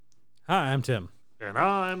Hi, I'm Tim. And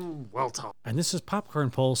I'm Welton. And this is Popcorn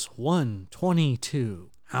Pulse 122.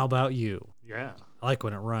 How about you? Yeah. I like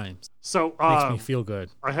when it rhymes. So Makes me feel good.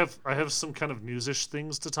 I have some kind of newsish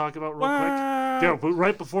things to talk about real What? quick. Yeah, but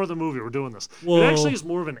right before the movie, we're doing this. Whoa. It actually is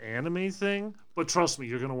more of an anime thing, but trust me,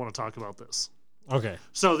 you're gonna want to talk about this. Okay.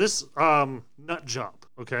 So this nut job,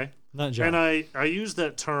 okay? Nut job. And I use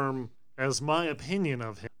that term as my opinion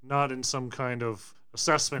of him, not in some kind of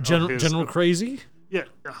assessment of his General crazy? Yeah,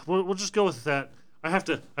 we'll just go with that. I have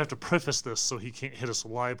to preface this so he can't hit us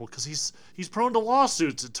liable because he's prone to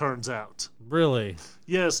lawsuits. It turns out. Really?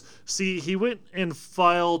 Yes. See, he went and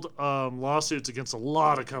filed lawsuits against a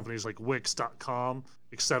lot of companies like Wix.com,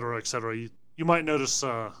 et cetera, et cetera. You might notice.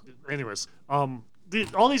 Anyways,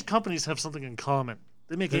 all these companies have something in common.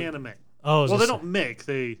 They make anime. Oh, well, they don't make.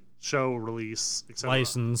 They show, release, et cetera.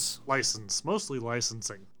 License, mostly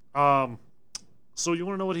licensing. So you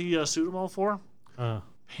want to know what he sued them all for?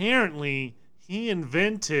 Apparently, he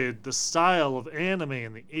invented the style of anime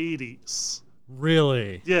in the 80s.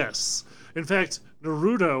 Really? Yes. In fact,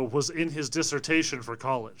 Naruto was in his dissertation for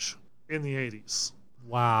college in the 80s.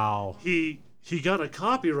 Wow. He got a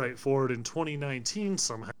copyright for it in 2019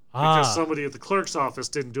 somehow. Because somebody at the clerk's office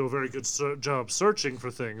didn't do a very good job searching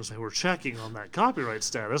for things. They were checking on that copyright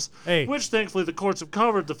status, which thankfully the courts have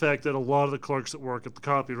covered the fact that a lot of the clerks that work at the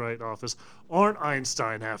copyright office aren't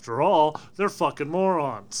Einstein after all. They're fucking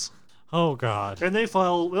morons. Oh God. And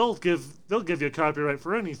they'll give you a copyright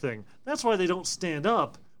for anything. That's why they don't stand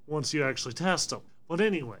up once you actually test them. But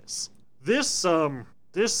anyways, this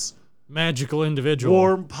magical individual,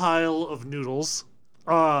 warm pile of noodles,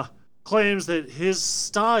 claims that his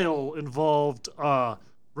style involved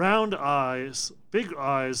round eyes, big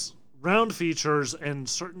eyes, round features, and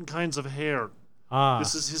certain kinds of hair.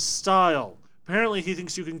 This is his style. Apparently, he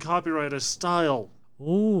thinks you can copyright a style.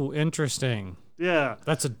 Ooh, interesting. Yeah.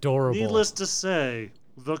 That's adorable. Needless to say,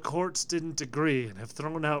 the courts didn't agree and have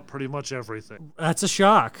thrown out pretty much everything. That's a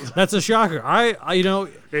shock. That's a shocker. I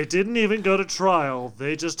It didn't even go to trial.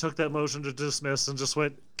 They just took that motion to dismiss and just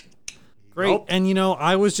went... Great. Nope. And,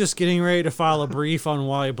 I was just getting ready to file a brief on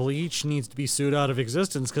why Bleach needs to be sued out of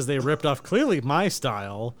existence because they ripped off clearly my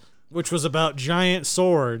style, which was about giant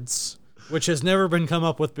swords, which has never been come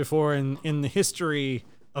up with before in the history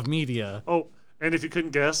of media. Oh, and if you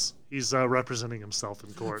couldn't guess, he's representing himself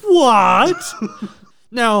in court. What?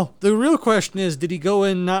 Now, the real question is, did he go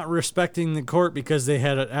in not respecting the court because they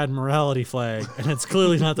had an admiralty flag, and it's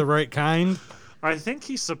clearly not the right kind? I think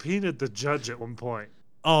he subpoenaed the judge at one point.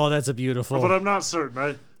 Oh, that's a beautiful. But I'm not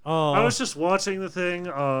certain. I was just watching the thing.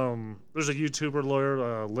 There's a YouTuber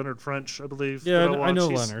lawyer, Leonard French, I believe. Yeah, I know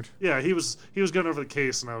Leonard. Yeah, he was going over the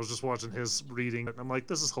case, and I was just watching his reading, and I'm like,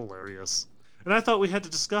 this is hilarious. And I thought we had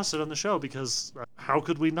to discuss it on the show because how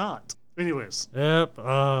could we not? Anyways. Yep.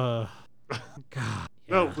 God.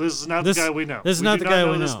 No, this is not the guy we know. This is not the guy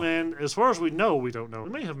we know. This man, as far as we know, we don't know.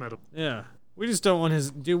 We may have met him. Yeah. We just don't want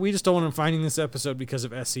him finding this episode because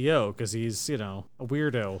of SEO, because he's, a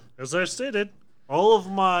weirdo. As I stated, all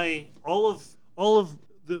of my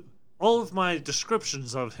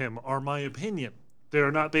descriptions of him are my opinion. They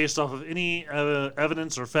are not based off of any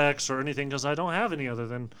evidence or facts or anything, because I don't have any other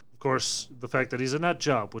than, of course, the fact that he's a nut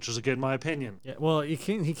job, which is again my opinion. Yeah, well, he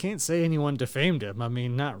can't say anyone defamed him. I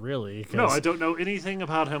mean, not really. No, I don't know anything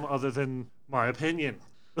about him other than my opinion.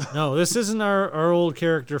 No, this isn't our old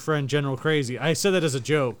character friend General Crazy. I said that as a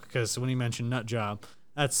joke because when he mentioned nut job,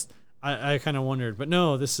 I kind of wondered, but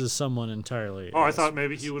no, this is someone entirely. Oh, I thought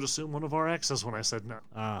maybe he would assume one of our exes when I said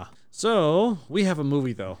no. So we have a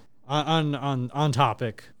movie though. On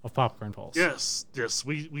topic of Popcorn Pulse. Yes,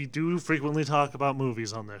 we do frequently talk about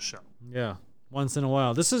movies on this show. Yeah, once in a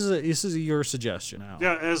while. This is your suggestion, Al.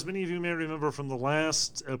 Yeah, as many of you may remember from the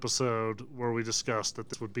last episode where we discussed that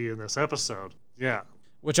this would be in this episode. Yeah.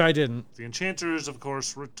 Which I didn't. The Enchanter is, of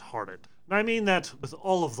course, retarded. And I mean that with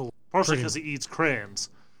all of the... Partially because he eats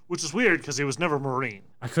crayons, which is weird because he was never Marine.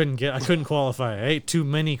 I couldn't qualify. I ate too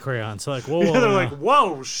many crayons. So whoa. Yeah, they're like,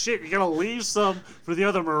 whoa, shit, you gotta leave some for the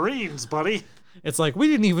other Marines, buddy. It's like, we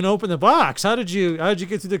didn't even open the box. How did you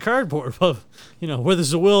get through the cardboard? Well, where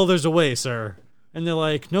there's a will, there's a way, sir. And they're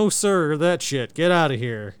like, no, sir, that shit. Get out of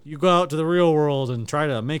here. You go out to the real world and try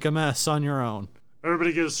to make a mess on your own.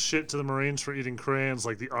 Everybody gives shit to the Marines for eating crayons,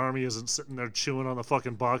 like the Army isn't sitting there chewing on the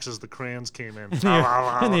fucking boxes the crayons came in.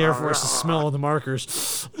 And the Air Force is smelling the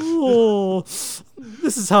markers. Oh,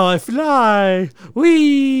 this is how I fly.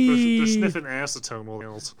 Whee! They're sniffing acetone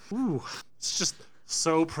while ooh, it's just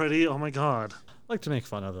so pretty. Oh my god. I like to make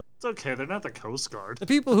fun of them. It's okay. They're not the Coast Guard. The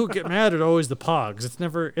people who get mad are always the pogs.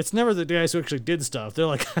 It's never the guys who actually did stuff. They're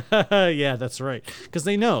like, yeah, that's right, because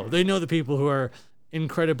they know the people who are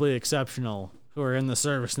incredibly exceptional who are in the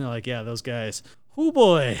service, and they're like, yeah, those guys. Oh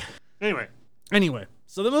boy. Anyway,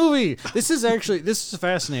 so the movie. This is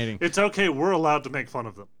fascinating. It's okay. We're allowed to make fun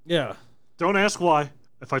of them. Yeah. Don't ask why.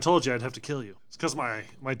 If I told you, I'd have to kill you. It's because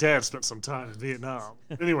my dad spent some time in Vietnam.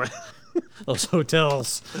 Anyway. Those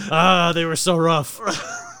hotels. They were so rough.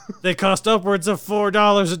 They cost upwards of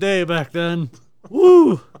 $4 a day back then.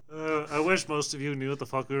 Woo! I wish most of you knew what the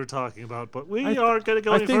fuck we were talking about, but we aren't going to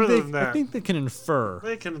go any further than that. I think they can infer.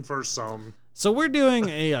 They can infer some. So we're doing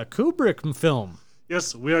a Kubrick film.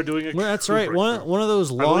 Yes, we are doing a That's Kubrick right. One of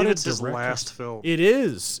those lauded I believe it's his last film. It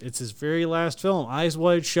is. It's his very last film. Eyes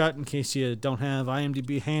Wide Shut, in case you don't have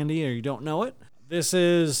IMDb handy or you don't know it. This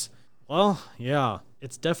is, well, yeah,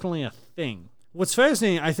 it's definitely a thing. What's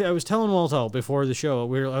fascinating, I was telling Walto before the show,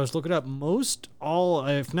 I was looking up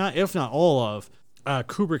if not all of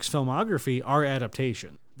Kubrick's filmography are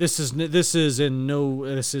adaptation. This is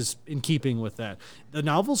in keeping with that. The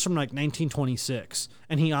novel's from like 1926,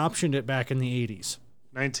 and he optioned it back in the 80s.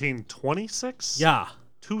 1926? Yeah.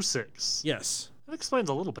 26. Yes. That explains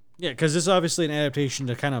a little bit. Yeah, because this is obviously an adaptation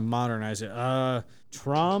to kind of modernize it.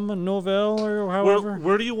 Trauma novel or however.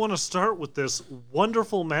 Where do you want to start with this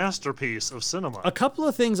wonderful masterpiece of cinema? A couple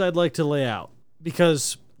of things I'd like to lay out,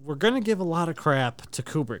 because we're going to give a lot of crap to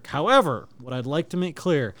Kubrick. However, what I'd like to make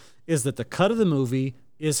clear is that the cut of the movie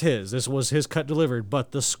is his. This was his cut delivered,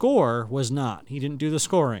 but the score was not. He didn't do the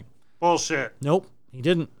scoring. Bullshit. Nope, he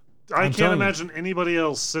didn't. I can't imagine anybody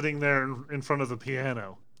else sitting there in front of the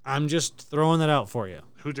piano. I'm just throwing that out for you.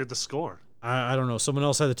 Who did the score? I don't know. Someone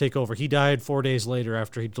else had to take over. He died 4 days later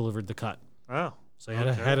after he delivered the cut. Oh. So he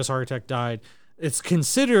had his heart attack, died.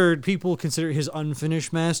 People consider his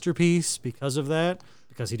unfinished masterpiece because of that,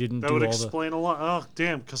 because he didn't do all the... That would explain a lot. Oh,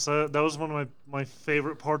 damn, because that was one of my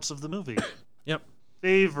favorite parts of the movie. Yep.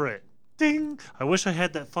 Favorite. Ding! I wish I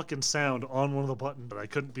had that fucking sound on one of the buttons, but I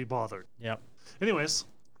couldn't be bothered. Yep. Anyways,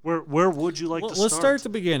 where would you like to start? Let's start at the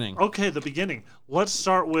beginning. Okay, the beginning. Let's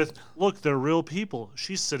start with, look, they're real people.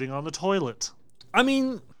 She's sitting on the toilet. I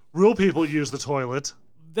mean... Real people use the toilet.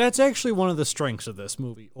 That's actually one of the strengths of this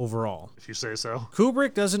movie overall. If you say so.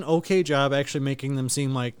 Kubrick does an okay job actually making them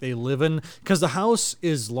seem like they live in... Because the house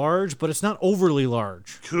is large, but it's not overly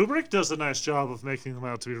large. Kubrick does a nice job of making them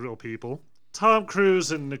out to be real people. Tom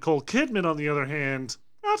Cruise and Nicole Kidman, on the other hand,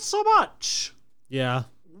 not so much. Yeah.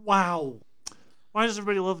 Wow. Why does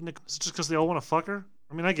everybody love Nicole? Is it just because they all want to fuck her?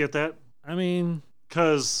 I mean, I get that. I mean...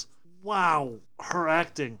 Because, wow, her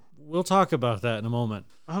acting. We'll talk about that in a moment.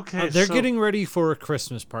 Okay, they're getting ready for a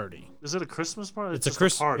Christmas party. Is it a Christmas party? It's a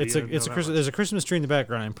party. There's a Christmas tree in the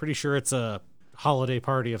background. I'm pretty sure it's a holiday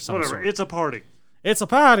party of some sort. It's a party. It's a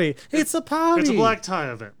party. It's a party. It's a black tie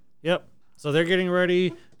event. Yep. So they're getting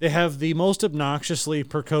ready. They have the most obnoxiously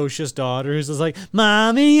precocious daughter who's just like,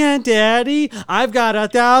 Mommy and Daddy, I've got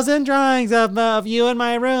 1,000 drawings of you in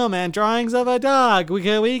my room and drawings of a dog. We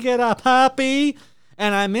get a puppy?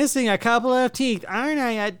 And I'm missing a couple of teeth. Aren't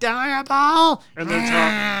I adorable? And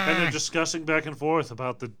they're discussing back and forth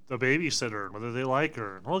about the babysitter and whether they like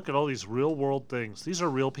her. And look at all these real world things. These are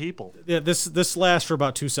real people. Yeah, this lasts for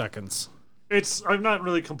about 2 seconds. I'm not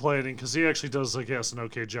really complaining because he actually does, I guess, an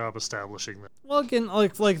okay job establishing that. Well, again,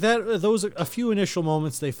 like that, those a few initial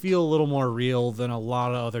moments, they feel a little more real than a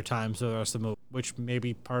lot of other times of the rest of the movie, which may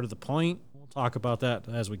be part of the point. We'll talk about that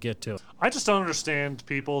as we get to it. I just don't understand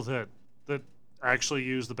people that actually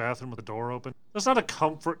use the bathroom with the door open. That's not a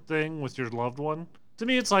comfort thing with your loved one. To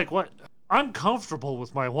me, it's like, what? I'm comfortable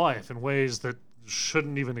with my wife in ways that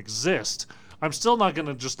shouldn't even exist. I'm still not going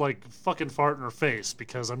to just, like, fucking fart in her face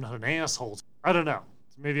because I'm not an asshole. I don't know.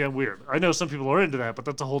 Maybe I'm weird. I know some people are into that, but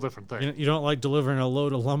that's a whole different thing. You don't like delivering a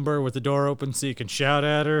load of lumber with the door open so you can shout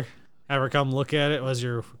at her? Have her come look at it as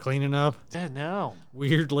you're cleaning up? Yeah, no.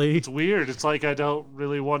 Weirdly. It's weird. It's like I don't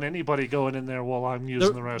really want anybody going in there while I'm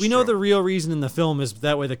using the restroom. We know the real reason in the film is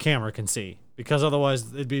that way the camera can see. Because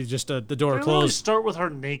otherwise it'd be just the door closed. Really start with her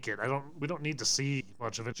naked. We don't need to see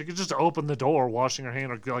much of it. She could just open the door, washing her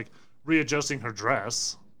hand, or like readjusting her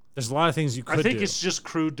dress. There's a lot of things you could do. I think it's just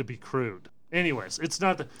crude to be crude. Anyways, it's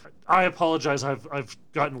not. I apologize. I've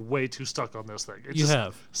gotten way too stuck on this thing.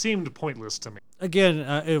 It seemed pointless to me. Again,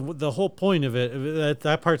 the whole point of it,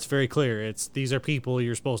 that part's very clear. It's these are people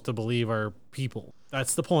you're supposed to believe are people.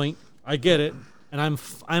 That's the point. I get it, and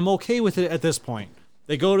I'm okay with it at this point.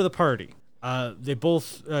 They go to the party. They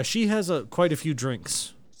both. She has quite a few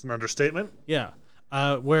drinks. It's an understatement. Yeah.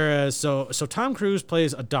 Whereas, so Tom Cruise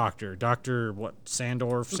plays a doctor. Dr. what?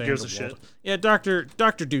 Sandorf? Who gives a shit? Yeah, Dr.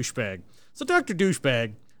 Douchebag. So Dr.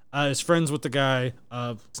 Douchebag is friends with the guy.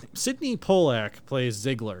 Sidney Pollack plays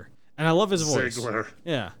Ziegler. And I love his voice. Ziegler.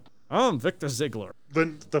 Yeah. I'm Victor Ziegler.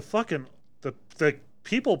 The fucking the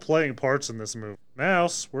people playing parts in this movie.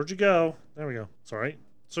 Mouse, where'd you go? There we go. Sorry.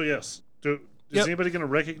 So yes, is anybody going to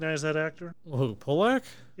recognize that actor? Well, who, Polak?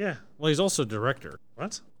 Yeah. Well, he's also director.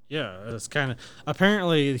 What? Yeah, it's kind of,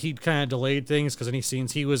 apparently he'd kind of delayed things because any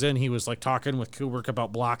scenes he was in, he was like talking with Kubrick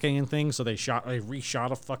about blocking and things, so they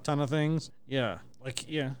reshot a fuck ton of things. Yeah,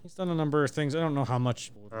 he's done a number of things. I don't know how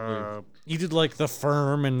much. He did like The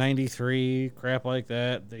Firm in '93, crap like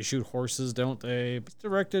that. They shoot horses, don't they? He's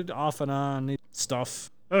directed off and on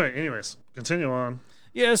stuff. All right, anyways, continue on.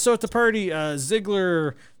 Yeah, so at the party,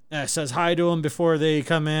 Ziegler says hi to him before they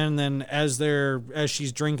come in, and then as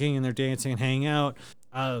she's drinking and they're dancing and hanging out,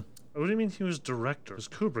 what do you mean he was director? Because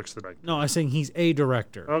Kubrick's the director. No, I'm saying he's a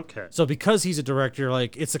director. Okay. So because he's a director,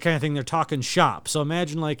 like, it's the kind of thing they're talking shop. So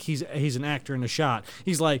imagine like he's an actor in a shot.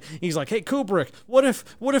 He's like, hey Kubrick, what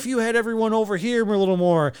if you had everyone over here a little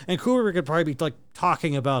more? And Kubrick could probably be like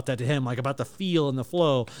talking about that to him, like about the feel and the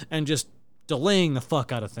flow, and just delaying the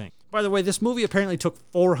fuck out of things. By the way, this movie apparently took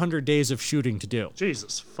 400 days of shooting to do.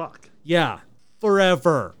 Jesus fuck. Yeah,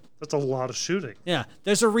 forever. That's a lot of shooting. Yeah,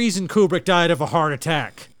 there's a reason Kubrick died of a heart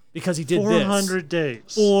attack. Because he did 400 days.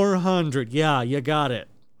 400. Yeah, you got it.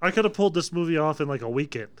 I could have pulled this movie off in like a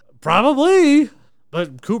weekend. Probably.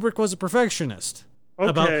 But Kubrick was a perfectionist.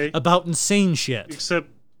 Okay. About insane shit. Except,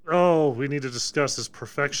 we need to discuss his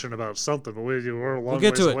perfection about something, but we're a long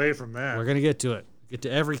ways away from that. We're going to get to it. Get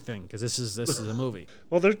to everything, because this is a movie.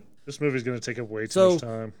 Well, this movie's going to take up way too much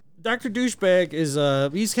time. Dr. Douchebag is,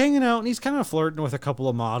 he's hanging out, and he's kind of flirting with a couple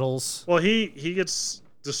of models. Well, they get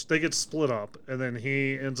split up, and then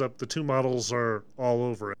he ends up, the two models are all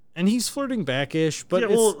over it. And he's flirting back-ish, but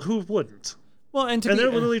who wouldn't? Well, and they're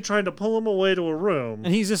literally trying to pull him away to a room.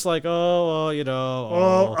 And he's just like, I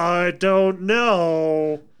don't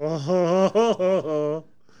know.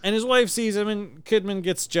 And his wife sees him, and Kidman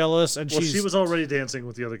gets jealous, and she was already dancing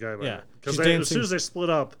with the other guy. Because as soon as they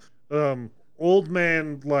split up, old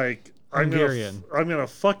man, like, Hungarian. I'm gonna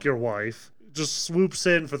fuck your wife, just swoops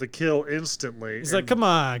in for the kill instantly. He's like, come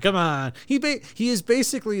on. He is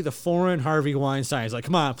basically the foreign Harvey Weinstein. He's like,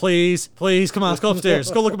 come on, please, come on, let's go upstairs.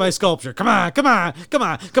 Let's go look at my sculpture. Come on.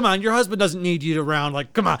 Your husband doesn't need you around.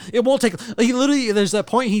 Like, come on. It won't take. He literally, there's that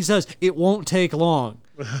point he says, it won't take long.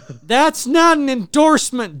 That's not an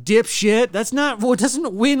endorsement, dipshit. That's not what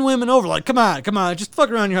doesn't win women over. Like, come on, just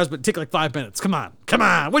fuck around your husband. Take like 5 minutes. Come on.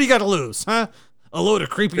 What do you got to lose, huh? A load of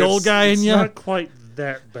creepy old guy in you. It's not quite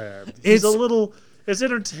that bad. He's a little, as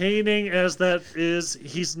entertaining as that is,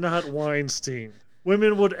 he's not Weinstein.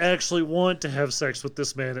 Women would actually want to have sex with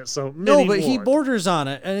this man at he borders on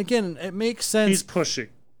it, and again, it makes sense. He's pushing,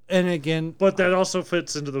 and again, but that also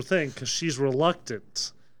fits into the thing because she's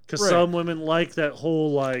reluctant. Because some women like that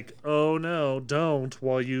whole like, oh no, don't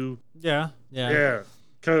while you. Yeah.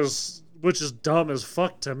 Because which is dumb as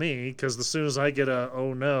fuck to me. Because as soon as I get a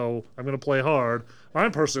oh no, I'm gonna play hard.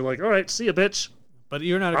 I'm personally like, all right, see ya, bitch. But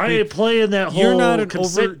you're not. I ain't playing that whole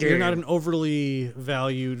consent game. You're not an overly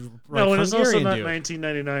valued. No, and it's also not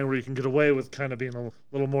 1999 where you can get away with kind of being a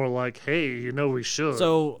little more like, hey, we should.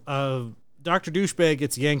 So, Dr. Douchebag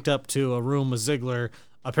gets yanked up to a room with Ziegler.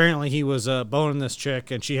 Apparently, he was boning this chick,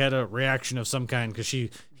 and she had a reaction of some kind because he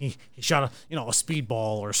shot a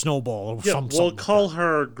speedball or a snowball or something. We'll call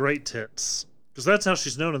her Great Tits because that's how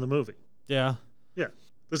she's known in the movie. Yeah.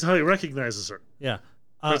 That's how he recognizes her. Yeah.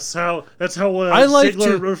 That's how I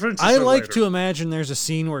like to imagine there's a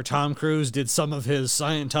scene where Tom Cruise did some of his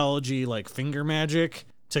Scientology like finger magic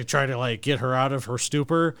to try to like get her out of her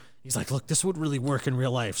stupor. He's like, look, this would really work in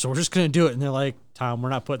real life, so we're just gonna do it. And they're like, Tom, we're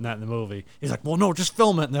not putting that in the movie. He's like, well, no, just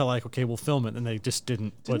film it. And they're like, okay, we'll film it. And they just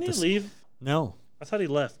didn't. Didn't he leave? No, I thought he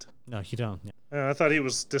left. No, you don't. I thought he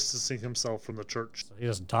was distancing himself from the church. So he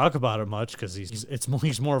doesn't talk about it much because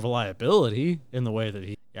he's more of a liability in the way that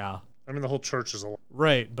he. Yeah. I mean, the whole church is a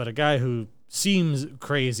right, but a guy who seems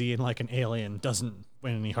crazy and like an alien doesn't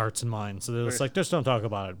win any hearts and minds. So they're just like, just don't talk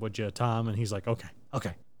about it, would you, Tom? And he's like, okay.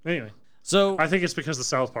 Anyway, so I think it's because of the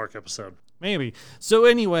South Park episode. Maybe. So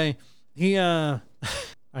anyway, they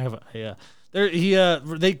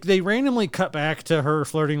randomly cut back to her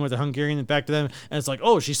flirting with the Hungarian and back to them, and it's like,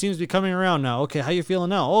 oh, she seems to be coming around now. Okay, how you feeling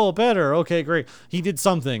now? Oh, better. Okay, great. He did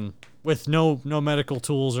something with no medical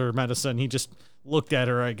tools or medicine. He just looked at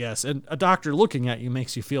her, I guess. And a doctor looking at you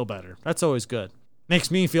makes you feel better. That's always good. Makes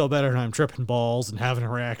me feel better when I'm tripping balls and having a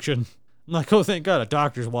reaction. I'm like, oh, thank God, a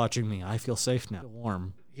doctor's watching me. I feel safe now.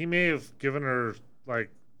 Warm. He may have given her, like,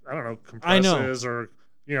 I don't know, compresses or,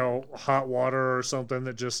 hot water or something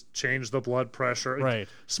that just changed the blood pressure. Right.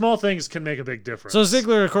 Small things can make a big difference. So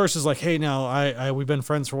Ziegler, of course, is like, hey, now, we've been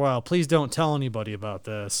friends for a while. Please don't tell anybody about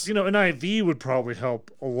this. An IV would probably help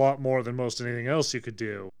a lot more than most anything else you could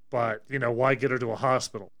do. But, why get her to a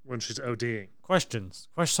hospital when she's ODing? Questions.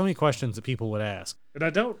 So many questions that people would ask. And I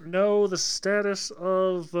don't know the status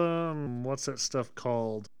of, what's that stuff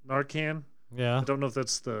called? Narcan? Yeah. I don't know if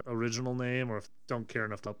that's the original name or if don't care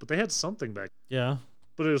enough to, but they had something back. Yeah.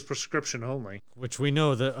 But it was prescription only. Which we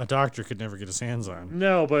know that a doctor could never get his hands on.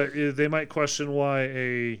 No, but they might question why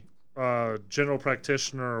a general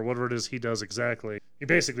practitioner or whatever it is he does exactly. He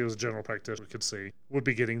basically was a general practitioner, we could see, would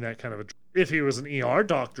be getting that kind of a... If he was an ER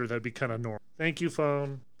doctor, that'd be kind of normal. Thank you,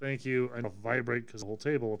 phone. Thank you. I don't vibrate because the whole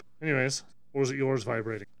table... Anyways, or was it yours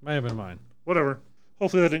vibrating? Might have been mine. Whatever.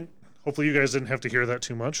 Hopefully you guys didn't have to hear that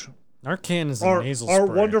too much. Narcan is the nasal spray. Our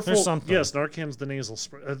wonderful... There's something. Yes, Narcan's the nasal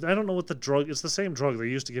spray. I don't know what the drug... It's the same drug. They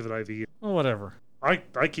used to give it IV. Well, whatever. I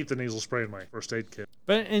keep the nasal spray in my first aid kit.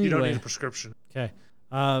 But anyway... You don't need a prescription. Okay.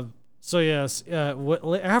 So yes,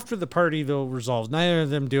 after the party though resolves, neither of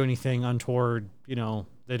them do anything untoward.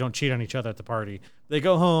 They don't cheat on each other at the party. They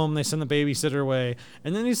go home, they send the babysitter away,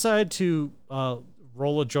 and then decide to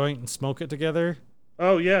roll a joint and smoke it together.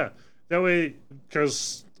 Oh yeah, that way,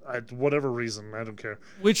 because whatever reason, I don't care.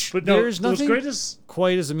 But there's nothing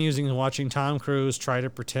quite as amusing as watching Tom Cruise try to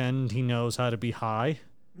pretend he knows how to be high.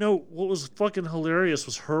 No, what was fucking hilarious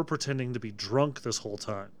was her pretending to be drunk this whole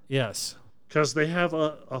time. Yes. Because they have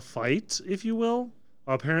a fight, if you will.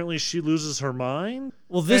 Apparently, she loses her mind.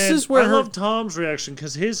 Well, this is where I love Tom's reaction,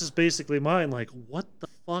 because his is basically mine. Like, what the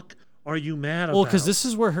fuck are you mad about? Well, because this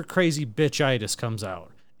is where her crazy bitchitis comes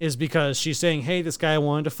out. Is because she's saying, hey, this guy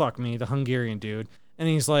wanted to fuck me, the Hungarian dude. And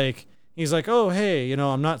he's like, oh, hey,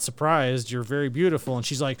 I'm not surprised. You're very beautiful. And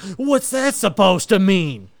she's like, what's that supposed to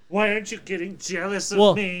mean? Why aren't you getting jealous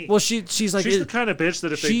of me? Well, she's like... She's the kind of bitch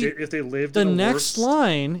that if they lived the in next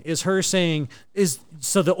line is her saying,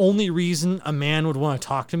 so the only reason a man would want to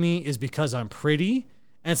talk to me is because I'm pretty?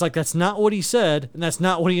 And it's like, that's not what he said, and that's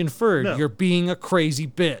not what he inferred. No. You're being a crazy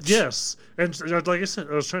bitch. Yes. And like I said,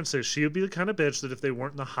 I was trying to say, she would be the kind of bitch that if they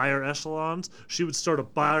weren't in the higher echelons, she would start a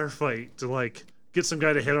bar fight to, like... get some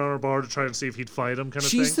guy to hit on her bar to try and see if he'd fight him, kind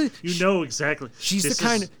of thing. Exactly. She's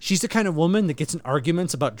the kind of woman that gets in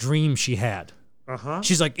arguments about dreams she had. Uh-huh.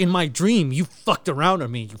 She's like, in my dream, you fucked around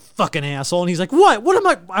on me, you fucking asshole. And he's like, what? What am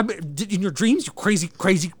I in your dreams, you crazy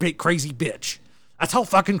bitch. That's how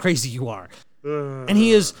fucking crazy you are. And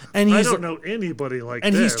he's I don't know anybody like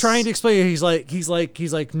and this. And he's trying to explain. He's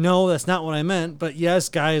like, no, that's not what I meant. But yes,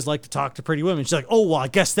 guys like to talk to pretty women. She's like, oh, well, I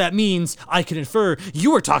guess that means I can infer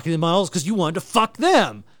you were talking to models because you wanted to fuck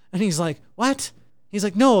them. And he's like, what? He's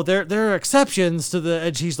like, no, there are exceptions to the.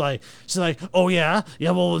 And she's like, oh yeah,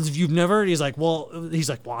 well, if you've never. He's like, well,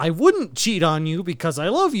 I wouldn't cheat on you because I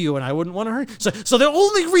love you and I wouldn't want to hurt you. So the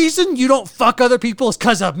only reason you don't fuck other people is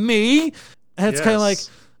because of me. And it's kind of like.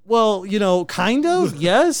 Well, kind of,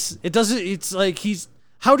 yes. It doesn't. It's like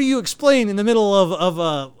how do you explain in the middle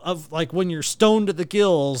of like when you're stoned at the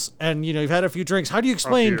gills and you've had a few drinks? How do you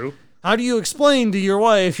explain? How do you explain to your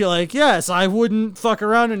wife? You're like, yes, I wouldn't fuck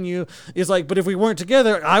around on you. It's like, but if we weren't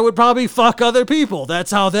together, I would probably fuck other people.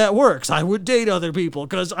 That's how that works. I would date other people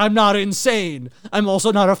because I'm not insane. I'm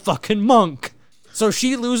also not a fucking monk. So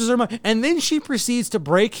she loses her mind, and then she proceeds to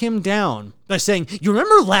break him down by saying, you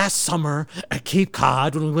remember last summer at Cape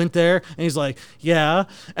Cod when we went there? And he's like, yeah.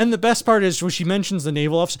 And the best part is when she mentions the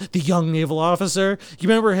naval officer, the young naval officer. You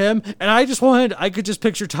remember him? And I could just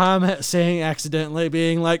picture Tom saying accidentally,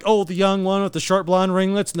 being like, oh, the young one with the short blonde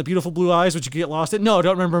ringlets and the beautiful blue eyes, which you get lost in. No, I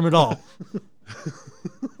don't remember him at all.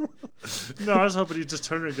 No, I was hoping you'd just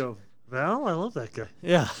turn and go, Val, I love that guy.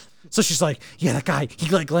 Yeah. So she's like, yeah, that guy, he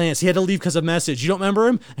like glanced. He had to leave because of a message. You don't remember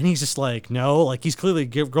him? And he's just like, no. Like, he's clearly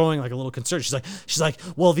growing like a little concerned. She's like,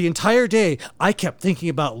 well, the entire day, I kept thinking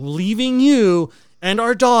about leaving you and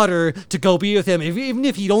our daughter to go be with him, even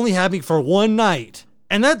if he'd only have me for one night.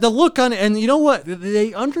 And the look on it, and you know what?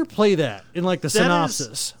 They underplay that in like the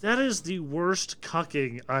synopsis. That is the worst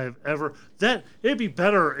cucking I've ever. It'd be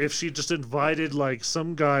better if she just invited like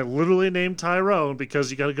some guy literally named Tyrone,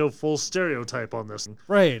 because you got to go full stereotype on this.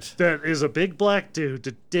 Right. That is a big black dude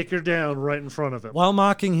to dick her down right in front of him while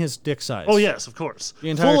mocking his dick size. Oh yes, of course. The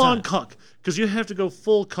entire full time. on cuck, because you have to go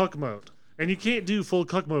full cuck mode. And you can't do full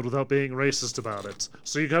cuck mode without being racist about it.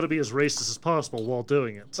 So you got to be as racist as possible while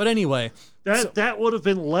doing it. But anyway, that would have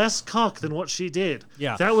been less cuck than what she did.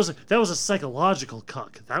 Yeah, that was a psychological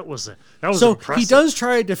cuck. That was so impressive. He does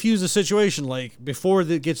try to defuse the situation like before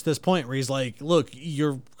it gets to this point where he's like, "Look,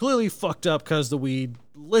 you're clearly fucked up because the weed.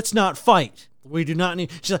 Let's not fight. We do not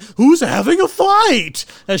need." She's like, "Who's having a fight?"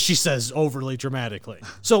 As she says overly dramatically.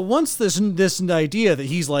 So once this idea that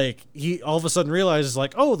he all of a sudden realizes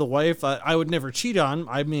like, oh, the wife I would never cheat on.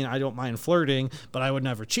 I mean, I don't mind flirting, but I would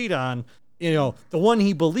never cheat on. the one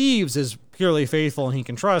he believes is purely faithful and he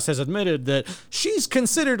can trust has admitted that she's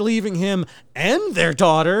considered leaving him and their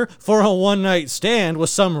daughter for a one-night stand with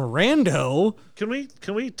some rando.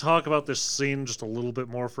 Can we talk about this scene just a little bit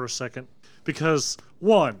more for a second? Because,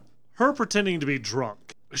 one, her pretending to be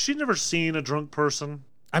drunk. Has she never seen a drunk person?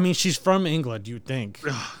 I mean, she's from England, you'd think.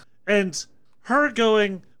 And her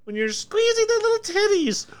going, when you're squeezing the little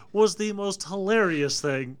titties, was the most hilarious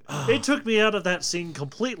thing. It took me out of that scene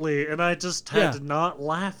completely, and I just had to not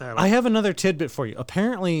laugh at it. I have another tidbit for you.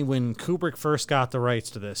 Apparently, when Kubrick first got the rights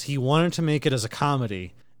to this, he wanted to make it as a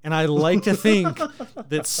comedy. And I like to think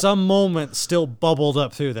that some moment still bubbled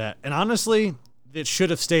up through that. And honestly, it should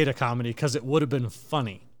have stayed a comedy because it would have been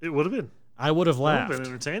funny. It would have been. I would have laughed. It would have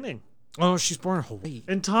been entertaining. Oh, she's born in Hawaii.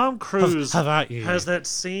 And Tom Cruise has that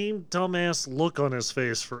same dumbass look on his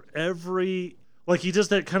face for every... Like, he does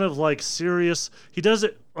that kind of, like, serious... He does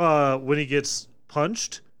it when he gets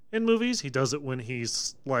punched in movies. He does it when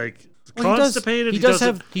he's, like, constipated.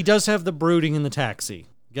 He does have the brooding in the taxi.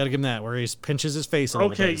 You gotta give him that, where he pinches his face a little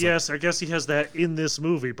bit. Okay, yes, I guess he has that in this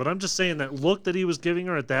movie. But I'm just saying that look that he was giving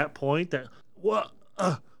her at that point, that...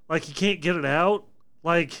 like, he can't get it out.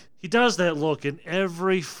 Like, he does that look in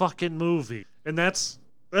every fucking movie. And that's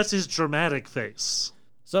his dramatic face.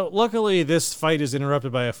 So, luckily, this fight is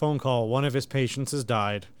interrupted by a phone call. One of his patients has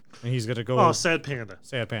died. And he's going to go... Oh, sad panda.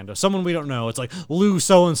 Sad panda. Someone we don't know. It's like, Lou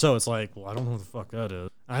so-and-so. It's like, well, I don't know who the fuck that is.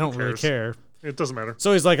 I don't really care. It doesn't matter.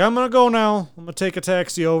 So he's like, I'm going to go now. I'm going to take a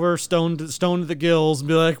taxi over, stoned to the gills, and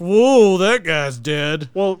be like, whoa, that guy's dead.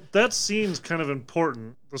 Well, that scene's kind of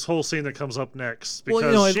important. This whole scene that comes up next.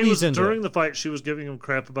 Because during the fight, she was giving him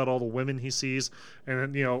crap about all the women he sees.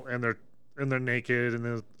 And, and they're naked in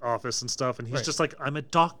the office and stuff. And he's just like, I'm a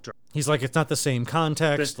doctor. He's like, it's not the same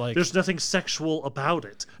context. There's nothing sexual about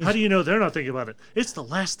it. How do you know they're not thinking about it? It's the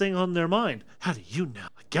last thing on their mind. How do you know?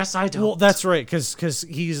 I guess I don't. Well, that's right, because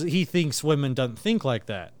he thinks women don't think like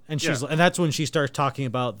that, and and that's when she starts talking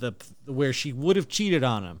about where she would have cheated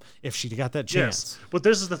on him if she'd got that chance. Yes, but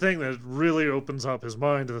this is the thing that really opens up his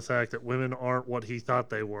mind to the fact that women aren't what he thought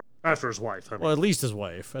they were after his wife. I mean. Well, at least his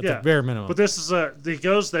wife, at the bare minimum. But this is he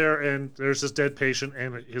goes there and there's this dead patient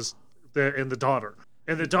and the daughter.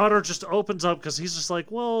 And the daughter just opens up because he's just like,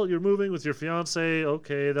 well, you're moving with your fiance.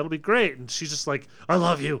 Okay, that'll be great. And she's just like, I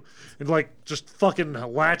love you. And like just fucking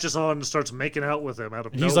latches on and starts making out with him out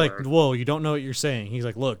of nowhere. He's like, whoa, you don't know what you're saying. He's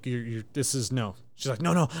like, look, this is no. She's like,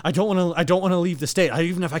 no, I don't want to leave the state.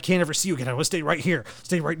 Even if I can't ever see you again, I want to stay right here,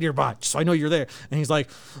 stay right nearby, just so I know you're there. And he's like,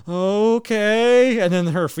 okay. And then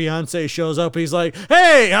her fiance shows up. And he's like,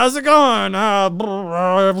 hey, how's it going?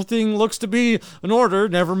 Everything looks to be in order.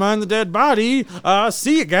 Never mind the dead body.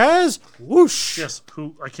 See you guys. Whoosh. Yes.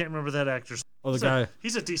 Who? I can't remember that actor's. Oh, the guy.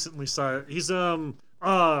 He's a decently sized. He's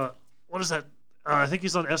what is that? I think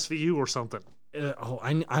he's on SVU or something. You know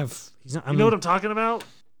what I'm talking about?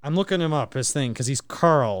 I'm looking him up, his thing, because he's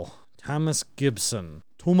Carl Thomas Gibson.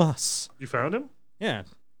 Thomas. You found him? Yeah.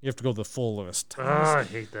 You have to go to the full list. I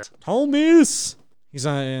hate that. Thomas. He's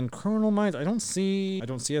in Criminal Minds. I don't see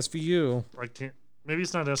SVU. I can't. Maybe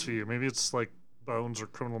it's not SVU. Maybe it's like Bones or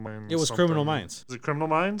Criminal Minds. It was something. Criminal Minds. Is it Criminal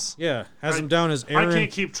Minds? Yeah. Has him down as Aaron. I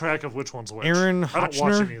can't keep track of which one's which. Aaron Hotchner? I don't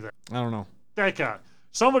watch any of that. I don't know. That guy.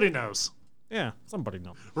 Somebody knows. Yeah, somebody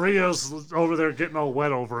knows. Rio's over there getting all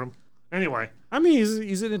wet over him. Anyway, I mean,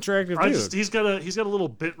 he's an attractive dude. He's got a little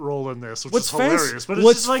bit role in this, which is hilarious. But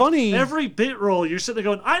it's just funny, every bit role, you're sitting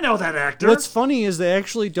there going, "I know that actor." What's funny is they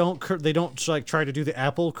actually don't like try to do the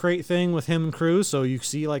apple crate thing with him and Cruise. So you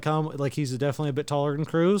see like how he's definitely a bit taller than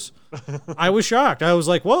Cruise. I was shocked. I was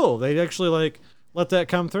like, "Whoa!" They actually let that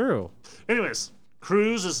come through. Anyways,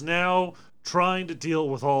 Cruise is now trying to deal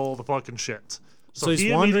with all the fucking shit. So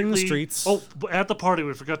he's wandering the streets. Oh, at the party,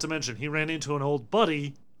 we forgot to mention he ran into an old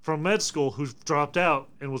buddy from med school who dropped out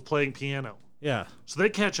and was playing piano. Yeah. So they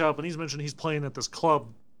catch up, and he's mentioned he's playing at this club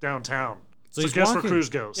downtown. So he's guess where Cruise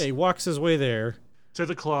goes? Yeah, he walks his way there. To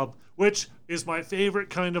the club, which is my favorite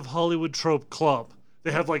kind of Hollywood trope club. They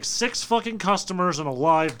have like 6 fucking customers and a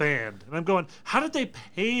live band. And I'm going, how did they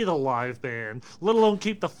pay the live band, let alone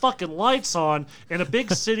keep the fucking lights on in a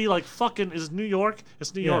big city like fucking, is New York?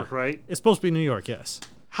 It's New York, right? It's supposed to be New York, yes.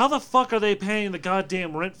 How the fuck are they paying the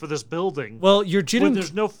goddamn rent for this building? Well, your gin when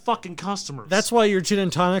there's no fucking customers. That's why your gin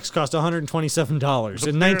and tonics cost $127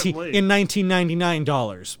 in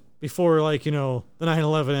 $1999 before the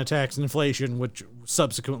 9/11 attacks and inflation, which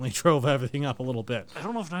subsequently drove everything up a little bit. I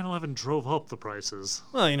don't know if 9/11 drove up the prices.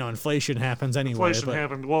 Well, inflation happens anyway. Inflation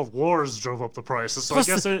happened. Well, wars drove up the prices, so plus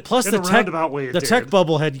I guess the roundabout way it the did. tech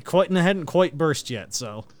bubble hadn't quite burst yet.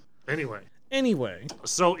 So anyway. Anyway.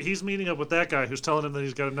 So he's meeting up with that guy who's telling him that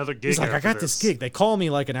he's got another gig. He's like, I got this gig. They call me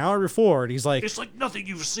like an hour before. And he's like, it's like nothing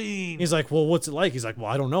you've seen. He's like, well, what's it like? He's like, well,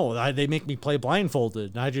 I don't know. They make me play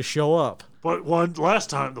blindfolded, and I just show up. But last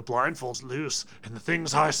time the blindfold's loose, and the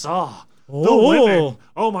things I saw. Oh. The women.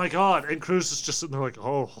 Oh my God. And Cruz is just sitting there like,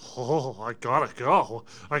 oh, I gotta go.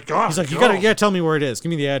 He's like, you gotta tell me where it is. Give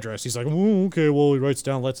me the address. He's like, oh, okay, well, he writes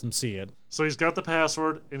down, lets them see it. So he's got the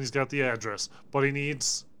password and he's got the address, but he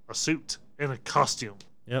needs a suit and a costume.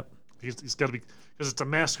 Yep. He's got to be, because it's a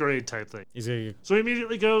masquerade type thing. So he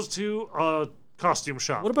immediately goes to a costume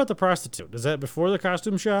shop. What about the prostitute? Is that before the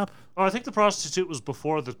costume shop? Oh, I think the prostitute was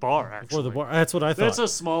before the bar, actually. Before the bar? That's what I thought. That's a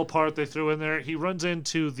small part they threw in there. He runs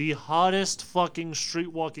into the hottest fucking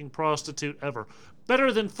street-walking prostitute ever.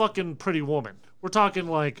 Better than fucking Pretty Woman. We're talking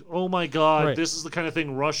like, oh my God, right. This is the kind of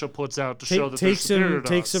thing Russia puts out to show that they're superior to us.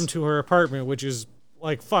 Takes him to her apartment, which is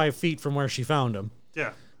like 5 feet from where she found him.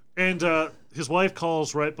 Yeah. And his wife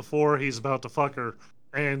calls right before he's about to fuck her,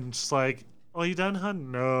 and she's like, "Oh, you done,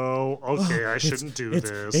 hun?" "No." "Okay, I shouldn't do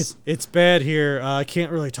this." It's bad here. I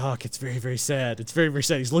can't really talk. It's very, very sad. It's very, very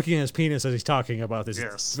sad. He's looking at his penis as he's talking about this.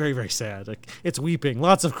 Yes. It's very, very sad. Like, it's weeping.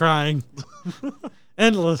 Lots of crying.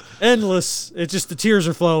 Endless. It's just the tears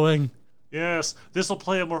are flowing. Yes. This will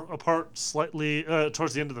play a part slightly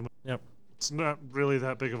towards the end of the movie. Yep. It's not really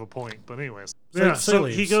that big of a point, but anyways. So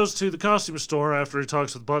he goes to the costume store after he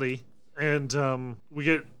talks with Buddy, and we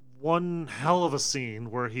get one hell of a scene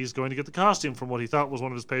where he's going to get the costume from what he thought was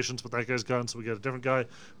one of his patients, but that guy's gone, so we got a different guy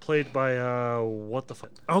played by, what the fuck?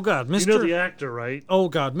 Oh, God, Mr. You know the actor, right? Oh,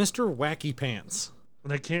 God, Mr. Wacky Pants.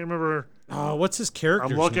 And I can't remember. What's his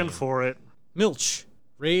character's I'm looking name? For it. Milch.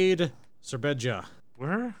 Raid Serbeja.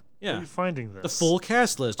 Where? Yeah. Where are you finding this? The full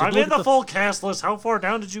cast list. I'm in the full cast list. How far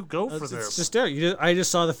down did you go for this? It's just there. I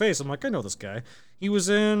just saw the face. I'm like, I know this guy. He was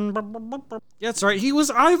in... Yeah, that's right. He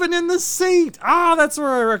was Ivan in The Saint. That's where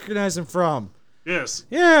I recognize him from. Yes.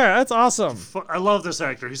 Yeah, that's awesome. I love this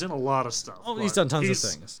actor. He's in a lot of stuff. Oh, he's done tons of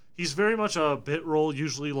things. He's very much a bit role,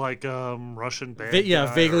 usually like Russian bad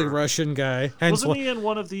guy. Vaguely Russian guy. Wasn't he in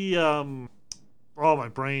one of the... oh, my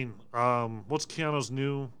brain. What's Keanu's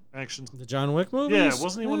new... action? The John Wick movies? Yeah,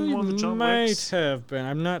 wasn't he in one of the John Wicks? Might have been.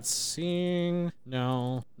 I'm not seeing...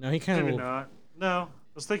 No, he kind of... Maybe not. No,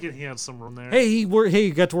 I was thinking he had some room there. Hey,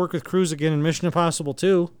 he got to work with Cruise again in Mission Impossible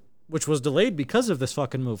 2, which was delayed because of this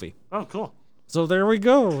fucking movie. Oh, cool. So there we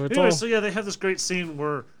go. So yeah, they have this great scene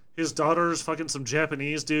where his daughter's fucking some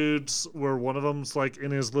Japanese dudes, where one of them's like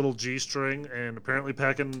in his little G-string and apparently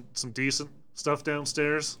packing some decent stuff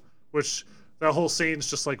downstairs, which... That whole scene's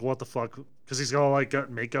just like, what the fuck? Because he's all like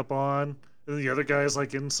got makeup on, and the other guy's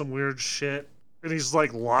like in some weird shit, and he's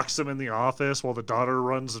like locks him in the office while the daughter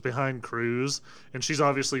runs behind Cruz, and she's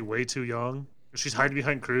obviously way too young. She's hiding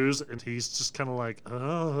behind Cruz, and he's just kind of like,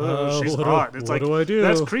 she's hot. And it's what do I do?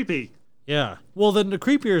 That's creepy. Yeah. Well, then the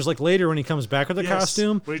creepier is like later when he comes back with the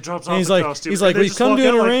costume. When he drops off the costume. He's like, we've come to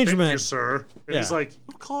an arrangement. Thank you, sir. And he's like,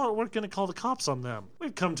 we're going to call the cops on them.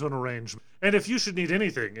 We've come to an arrangement. And if you should need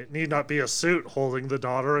anything, it need not be a suit holding the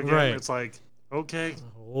daughter again. Right. It's like, okay.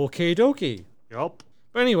 Okay dokie. Yup.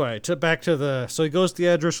 But anyway, so he goes to the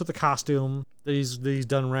address with the costume that he's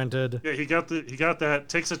done rented. Yeah, he got that.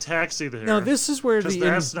 Takes a taxi there. Now this is where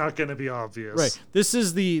that's not going to be obvious. Right. This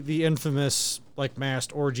is the infamous like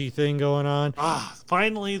masked orgy thing going on.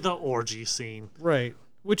 Finally the orgy scene. Right.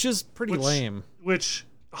 Which is pretty lame. Which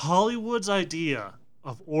Hollywood's idea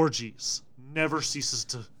of orgies never ceases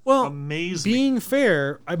to amaze me. Being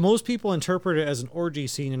fair, most people interpret it as an orgy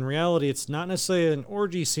scene. In reality, it's not necessarily an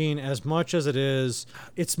orgy scene as much as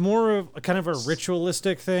it's more of a kind of a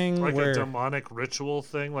ritualistic thing. Like a demonic ritual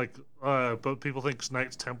thing. Like, but people think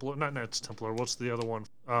Knights Templar, not Knights Templar, what's the other one?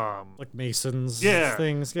 Like Masons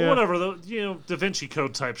things. Yeah. Whatever, Da Vinci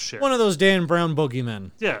Code type shit. One of those Dan Brown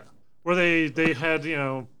boogeymen. Yeah. Where they had,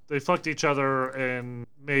 they fucked each other and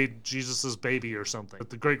made Jesus's baby or something.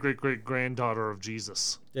 The great-great-great-granddaughter of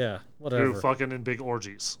Jesus. Yeah, whatever. Who fucking in big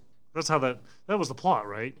orgies. That's how that was the plot,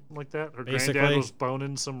 right? Like that? Her Basically, granddad was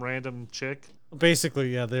boning some random chick?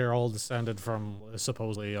 Basically, yeah, they're all descended from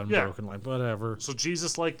supposedly unbroken line. Whatever. So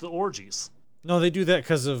Jesus liked the orgies. No, they do that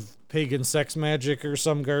because of pagan sex magic or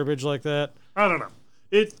some garbage like that. I don't know.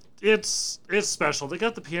 It's special. They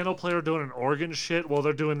got the piano player doing an organ shit while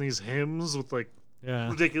they're doing these hymns with like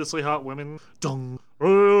ridiculously hot women. Dong.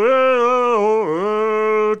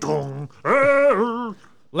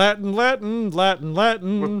 Latin.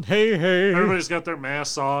 Hey. Everybody's got their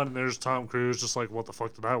masks on, and there's Tom Cruise just like, what the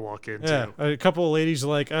fuck did I walk into? Yeah, a couple of ladies are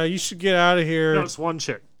like, you should get out of here. No, it's one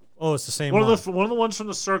chick. Oh, it's the same one. One of the ones from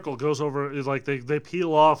the circle goes over, like they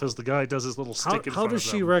peel off as the guy does his little stick in front of them. How does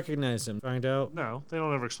she recognize him? Find out? No, they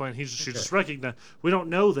don't ever explain. She just recognize. We don't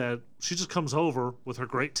know that. She just comes over with her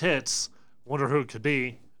great tits. Wonder who it could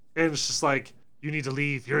be. And it's just like, you need to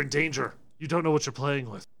leave. You're in danger. You don't know what you're playing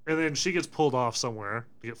with. And then she gets pulled off somewhere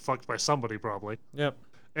to get fucked by somebody probably. Yep.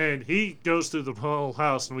 And he goes through the whole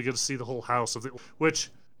house, and we get to see the whole house which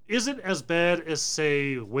isn't as bad as,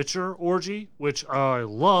 say, Witcher Orgy, which I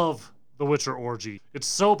love. The Witcher Orgy. It's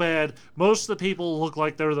so bad. Most of the people look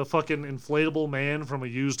like they're the fucking inflatable man from a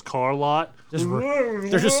used car lot.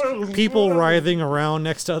 They're just people writhing around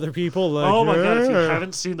next to other people. Like, oh my god, if you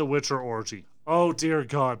haven't seen The Witcher Orgy, oh dear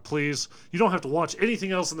god, please. You don't have to watch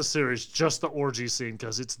anything else in the series, just the orgy scene,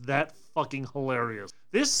 because it's that fucking hilarious.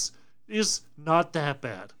 This is not that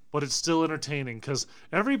bad, but it's still entertaining, because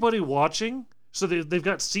everybody watching, so they've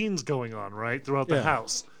got scenes going on, right, throughout the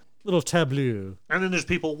house. Little tableau. And then there's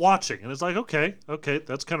people watching, and it's like, okay,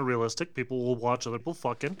 that's kind of realistic. People will watch other people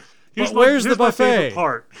fucking. Where's the buffet?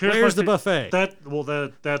 Where's the buffet?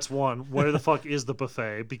 That's one. Where the fuck is the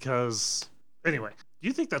buffet? Because anyway,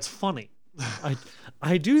 you think that's funny?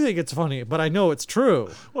 I do think it's funny, but I know it's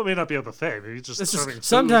true. Well, it may not be a buffet. Maybe it's just serving food.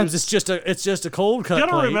 Sometimes it's just a cold cut. You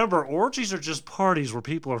gotta remember, orgies are just parties where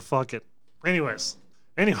people are fucking. Anyways,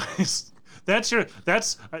 that's.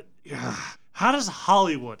 How does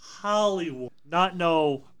Hollywood not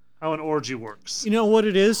know how an orgy works? You know what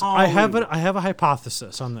it is? I have a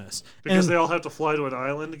hypothesis on this. Because they all have to fly to an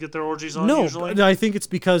island to get their orgies on. No, usually? I think it's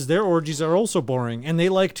because their orgies are also boring, and they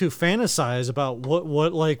like to fantasize about what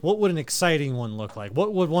would an exciting one look like?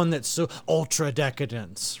 What would one that's so ultra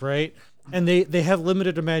decadence, right? And they have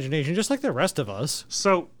limited imagination, just like the rest of us.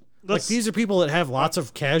 So. Like, these are people that have lots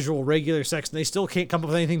of casual, regular sex, and they still can't come up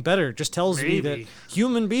with anything better. It just tells me that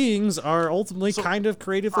human beings are ultimately kind of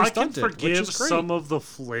creatively stunted. I can forgive some of the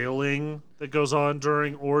flailing that goes on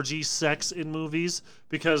during orgy sex in movies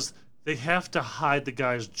because they have to hide the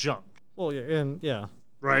guy's junk. Well, yeah.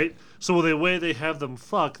 Right? So the way they have them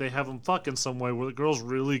fuck in some way where the girl's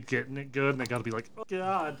really getting it good and they gotta be like, oh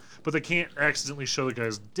god. But they can't accidentally show the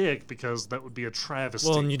guy's dick because that would be a travesty.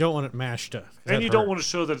 Well, and you don't want it mashed up. And you don't want to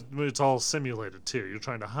show that it's all simulated too. You're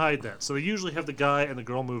trying to hide that. So they usually have the guy and the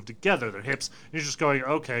girl move together, their hips, and you're just going,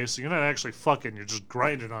 okay, so you're not actually fucking, you're just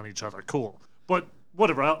grinding on each other. Cool. But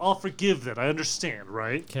whatever, I'll forgive that. I understand,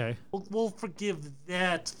 right? Okay. We'll forgive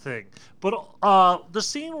that thing. But the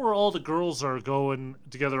scene where all the girls are going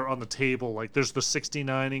together on the table, like there's the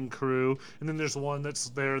 69ing crew, and then there's one that's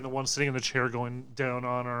there and the one sitting in the chair going down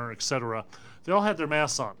on her, etc. They all had their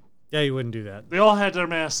masks on. Yeah, you wouldn't do that. They all had their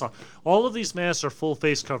masks on. All of these masks are full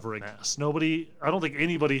face covering masks. I don't think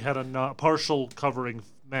anybody had a partial covering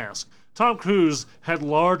mask. Tom Cruise had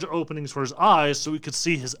large openings for his eyes so we could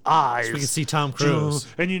see his eyes. So we could see Tom Cruise.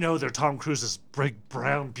 And you know they're Tom Cruise's big,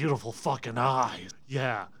 brown, beautiful fucking eyes.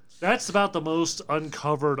 Yeah. That's about the most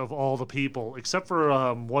uncovered of all the people, except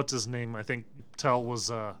for, what's his name? I think Tell was,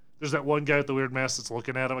 there's that one guy with the weird mask that's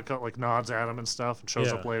looking at him, it like nods at him and stuff and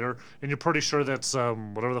shows up later. And you're pretty sure that's,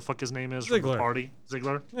 whatever the fuck his name is from the party.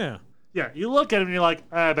 Ziggler? Yeah. Yeah, you look at him and you're like,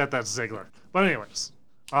 I bet that's Ziggler. But anyways,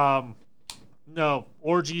 no,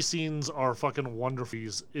 orgy scenes are fucking wonderful.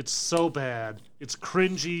 It's so bad. It's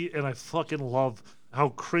cringy, and I fucking love how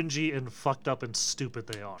cringy and fucked up and stupid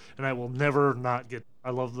they are. And I will never not get.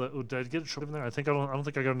 I love the. Did I get a trouble in there? I don't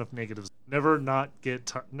think I got enough negatives. Never not get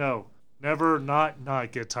tired. No, never not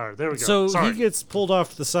get tired. There we go. So Sorry. he gets pulled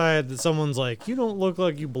off to the side. That someone's like, "You don't look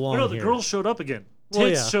like you belong here." No, the girl showed up again.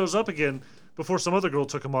 Tits shows up again. Before some other girl